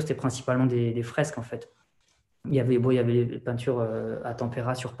 la peinture, c'était principalement des fresques, en fait. Il y avait les peintures à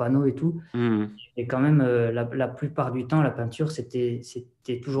tempéra sur panneau et tout. Et quand même, la plupart du temps, la peinture, c'était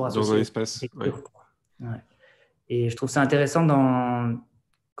toujours Dans un associé à espace. Ouais. l'architecture, quoi. Ouais. Et je trouve ça intéressant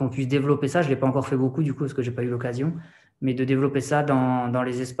qu'on puisse développer ça. Je ne l'ai pas encore fait beaucoup, du coup, parce que je n'ai pas eu l'occasion, mais de développer ça dans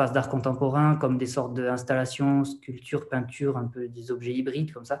les espaces d'art contemporain, comme des sortes d'installations, sculptures, peintures, un peu des objets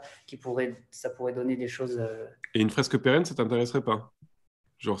hybrides comme ça, ça pourrait donner des choses. Et une fresque pérenne, ça t'intéresserait pas?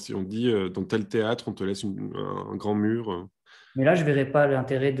 Genre, si on dit dans tel théâtre, on te laisse un grand mur. Mais là, je ne verrais pas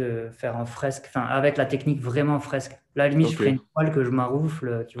l'intérêt de faire en fresque, enfin, avec la technique vraiment fresque. Là, à la limite, je ferais une toile que je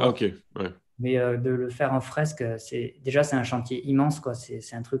maroufle, tu vois. Ah, ok, ouais. Mais de le faire en fresque, c'est un chantier immense, quoi.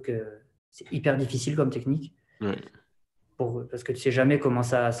 C'est un truc, c'est hyper difficile comme technique. Ouais. Parce que tu ne sais jamais comment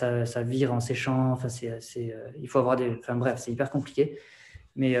ça vire en séchant. Enfin, il faut avoir Enfin, bref, c'est hyper compliqué.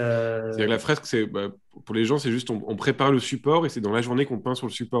 Mais C'est-à-dire que la fresque, pour les gens, c'est juste on prépare le support et c'est dans la journée qu'on peint sur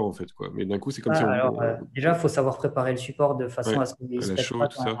le support, en fait, quoi. Mais d'un coup, c'est comme si déjà, il faut savoir préparer le support de façon à ce qu'il ne se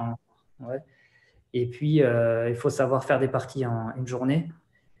pète pas. Ouais. Et puis, il faut savoir faire des parties en une journée.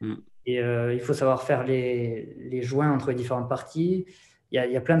 Et il faut savoir faire les joints entre les différentes parties. Il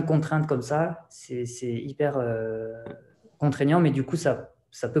y a plein de contraintes comme ça. C'est hyper contraignant, mais du coup, ça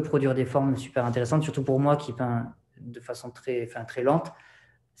peut produire des formes super intéressantes, surtout pour moi qui peins de façon très lente.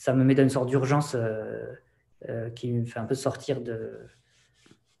 Ça me met dans une sorte d'urgence qui me fait un peu sortir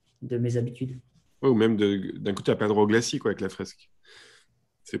de mes habitudes. Ouais, ou même d'un coup, tu as peindre au glacis, quoi, avec la fresque.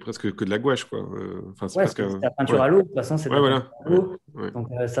 C'est presque que de la gouache, quoi. C'est la peinture à l'eau, de toute façon, c'est de la peinture à l'eau. Ouais. Donc,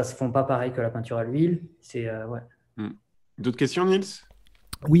 ça ne se fond pas pareil que la peinture à l'huile. D'autres questions, Niels?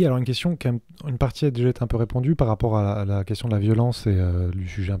 Oui, alors une question, une partie a déjà été un peu répondue par rapport à la question de la violence et du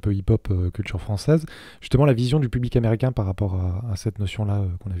sujet un peu hip-hop, culture française. Justement, la vision du public américain par rapport à cette notion-là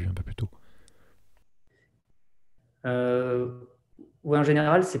qu'on a vue un peu plus tôt. Oui, en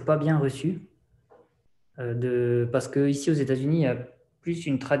général, c'est pas bien reçu. Parce qu'ici, aux États-Unis, il y a plus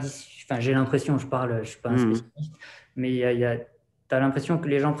une tradition. Enfin, j'ai l'impression, je ne suis pas un spécialiste, mais tu as l'impression que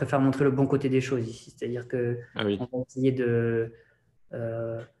les gens préfèrent montrer le bon côté des choses ici. C'est-à-dire qu'on va essayer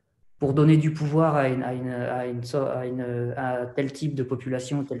pour donner du pouvoir à tel type de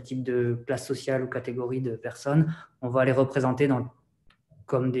population, tel type de classe sociale ou catégorie de personnes, on va les représenter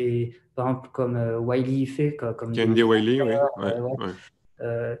comme par exemple, comme Wiley fait, comme Candy Wiley, oui.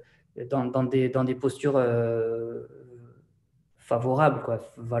 dans des postures favorables, quoi,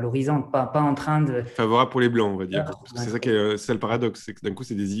 valorisantes, pas en train de... Favorable pour les Blancs, on va dire. Parce que c'est ça c'est le paradoxe, c'est que d'un coup,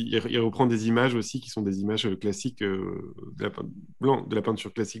 il reprend des images aussi qui sont des images classiques de la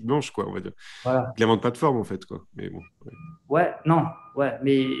peinture classique blanche, quoi, on va dire. Voilà. Il n'invente pas de forme, en fait, quoi. Mais bon.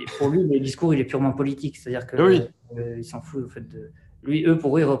 Mais pour lui, le discours, il est purement politique, c'est-à-dire que il s'en fout, en fait, de...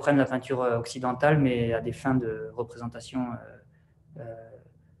 Pour eux, ils reprennent la peinture occidentale, mais à des fins de représentation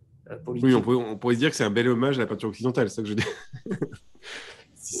politique. Oui, on pourrait se dire que c'est un bel hommage à la peinture occidentale, c'est ça que je dis.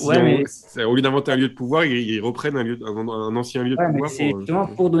 Au lieu d'inventer un lieu de pouvoir, ils reprennent un ancien lieu de pouvoir. C'est justement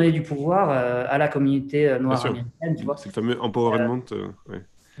pour donner du pouvoir à la communauté noire américaine. Tu vois. C'est le fameux empowerment.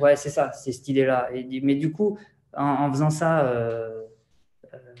 Ouais, c'est ça, c'est cette idée-là. Mais du coup, en faisant ça,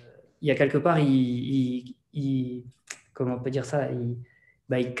 il y a quelque part, comment on peut dire ça, il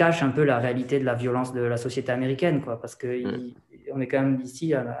cache un peu la réalité de la violence de la société américaine, quoi, parce qu'on est quand même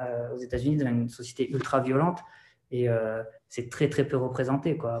ici, aux États-Unis, dans une société ultra violente, et c'est très, très peu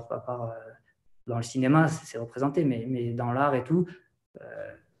représenté, quoi, à part dans le cinéma, c'est représenté, mais dans l'art et tout.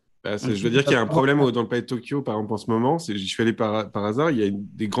 Je veux dire qu'il y a un problème dans le Palais de Tokyo, par exemple, en ce moment. J'y suis allé par hasard. Il y a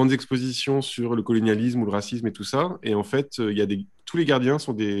des grandes expositions sur le colonialisme ou le racisme et tout ça. Et en fait, tous les gardiens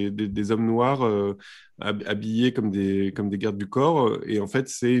sont des hommes noirs habillés comme des gardes du corps. Et en fait,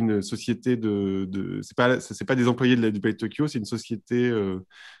 c'est une société c'est pas des employés du Palais de Tokyo, c'est une société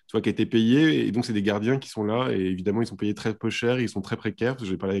tu vois, qui a été payée. Et donc, c'est des gardiens qui sont là. Et évidemment, ils sont payés très peu cher. Ils sont très précaires, parce que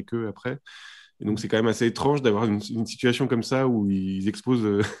je vais parler avec eux après. Et donc, c'est quand même assez étrange d'avoir une situation comme ça où ils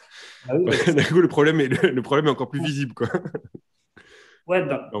exposent. D'un coup, le problème est encore plus visible, quoi. Ouais, du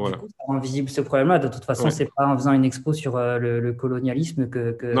coup, ça rend visible ce problème-là. De toute façon, c'est pas en faisant une expo sur le colonialisme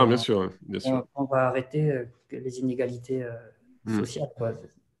que non, bien sûr. On va arrêter les inégalités sociales, quoi.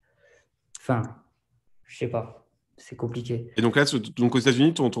 Enfin, je sais pas. C'est compliqué. Et donc là, aux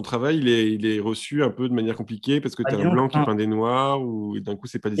États-Unis, ton travail, il est reçu un peu de manière compliquée parce que tu as un blanc qui peint des noirs ou d'un coup,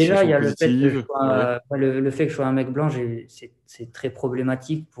 c'est pas des situations positives. Le fait que je sois un mec blanc, c'est très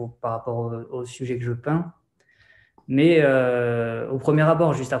problématique par rapport au sujet que je peins. Mais au premier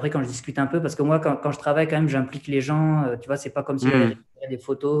abord, juste après, quand je discute un peu, parce que moi, quand je travaille, quand même, j'implique les gens. Tu vois, c'est pas comme si j'allais des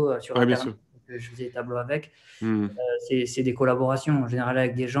photos sur Internet. Je faisais des tableaux avec. C'est des collaborations en général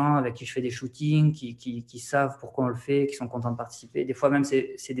avec des gens avec qui je fais des shootings, qui savent pourquoi on le fait, qui sont contents de participer. Des fois même,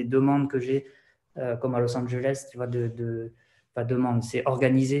 c'est des demandes que j'ai, comme à Los Angeles, tu vois, pas demande, c'est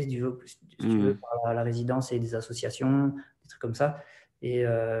organisé, si tu veux, par la résidence et des associations, des trucs comme ça. Et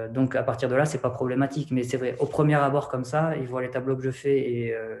donc, à partir de là, ce n'est pas problématique. Mais c'est vrai, au premier abord, comme ça, ils voient les tableaux que je fais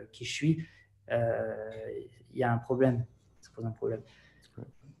et qui je suis, il y a un problème. Ça pose un problème.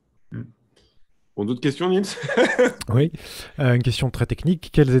 Bon, d'autres questions, Nils? Oui. Une question très technique.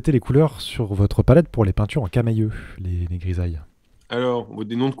 Quelles étaient les couleurs sur votre palette pour les peintures en camailleux, les grisailles? Alors,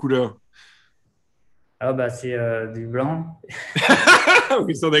 des noms de couleurs. Ah, bah, c'est du blanc,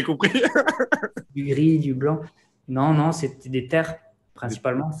 Oui, ça, on a compris. du gris, du blanc. Non, c'était des terres,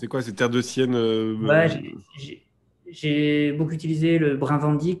 principalement. C'est quoi, c'est terre de sienne Ouais, j'ai beaucoup utilisé le brun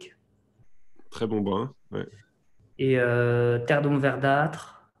Vandyck Très bon brun. Ouais. et terre d'ombre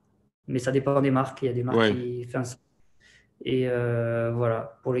verdâtre, mais ça dépend des marques. Il y a des marques qui font ça. Et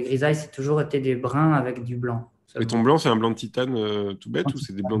voilà, pour les grisailles, c'est toujours été des bruns avec du blanc. Et ton blanc, c'est un blanc de titane tout bête ou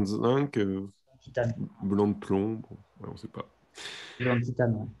c'est des blancs de zinc Titane. Blanc de plomb on ne sait pas. Blanc de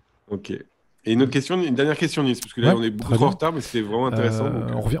titane, ouais. Ok. Et une dernière question, Nice, parce que là, on est beaucoup trop en retard, mais c'était vraiment intéressant.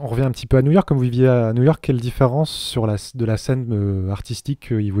 On revient un petit peu à New York. Comme vous viviez à New York, quelle différence de la scène artistique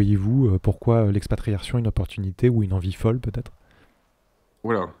y voyez-vous? Pourquoi l'expatriation, une opportunité ou une envie folle, peut-être?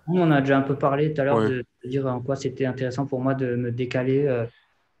 Voilà. On a déjà un peu parlé tout à l'heure de dire en quoi c'était intéressant pour moi de me décaler.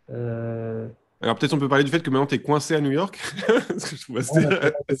 Alors peut-être on peut parler du fait que maintenant tu es coincé à New York, parce que je trouve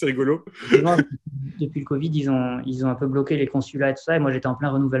assez rigolo. Depuis le Covid, ils ont un peu bloqué les consulats et tout ça, et moi j'étais en plein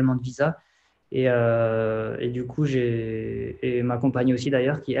renouvellement de visa. Et du coup, et ma compagne aussi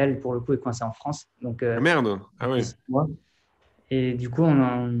d'ailleurs, qui elle, pour le coup, est coincée en France. Donc, ah merde, ah ouais. Et du coup,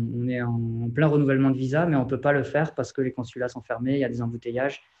 on est en plein renouvellement de visa, mais on ne peut pas le faire parce que les consulats sont fermés, il y a des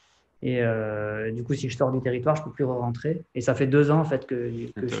embouteillages. Et du coup, si je sors du territoire, je ne peux plus rentrer. Et ça fait 2 ans en fait que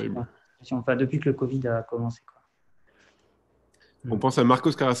je suis dans cette situation, enfin, depuis que le Covid a commencé, quoi. On pense à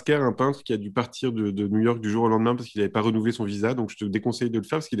Marcos Carrasquer, un peintre qui a dû partir de New York du jour au lendemain parce qu'il n'avait pas renouvelé son visa. Donc je te déconseille de le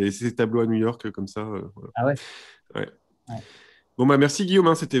faire parce qu'il a laissé ses tableaux à New York comme ça. Voilà. Ah ouais. Bon, merci Guillaume,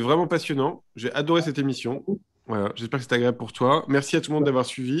 hein, c'était vraiment passionnant. J'ai adoré cette émission. Voilà, j'espère que c'était agréable pour toi. Merci à tout le monde d'avoir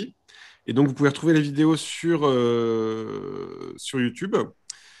suivi. Et donc, vous pouvez retrouver les vidéos sur YouTube.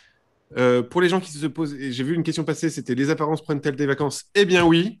 Pour les gens qui se posent, j'ai vu une question passer, c'était les apparences prennent-elles des vacances? Eh bien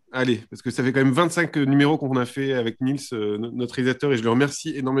oui, allez, parce que ça fait quand même 25 numéros qu'on a fait avec Nils, notre réalisateur, et je le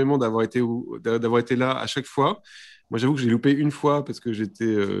remercie énormément d'avoir été là à chaque fois. Moi, j'avoue que j'ai loupé une fois parce que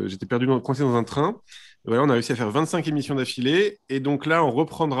j'étais perdu coincé dans un train. Et voilà, on a réussi à faire 25 émissions d'affilée. Et donc là, on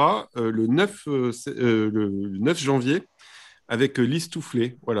reprendra le 9 janvier avec Lise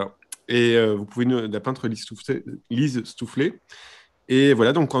Toufflet. Voilà. Et vous pouvez la peintre Lise Toufflet. Et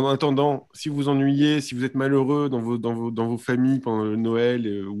voilà, donc en attendant, si vous ennuyez, si vous êtes malheureux dans vos familles pendant le Noël,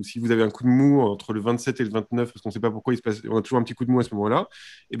 ou si vous avez un coup de mou entre le 27 et le 29, parce qu'on ne sait pas pourquoi on a toujours un petit coup de mou à ce moment-là,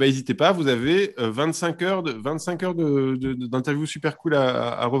 et ben n'hésitez pas, vous avez 25 heures d'interviews super cool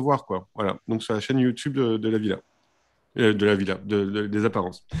à revoir, quoi. Voilà, donc sur la chaîne YouTube de la Villa. Des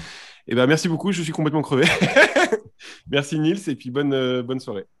apparences. Et ben merci beaucoup, je suis complètement crevé. Merci Nils, et puis bonne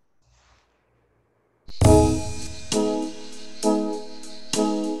soirée.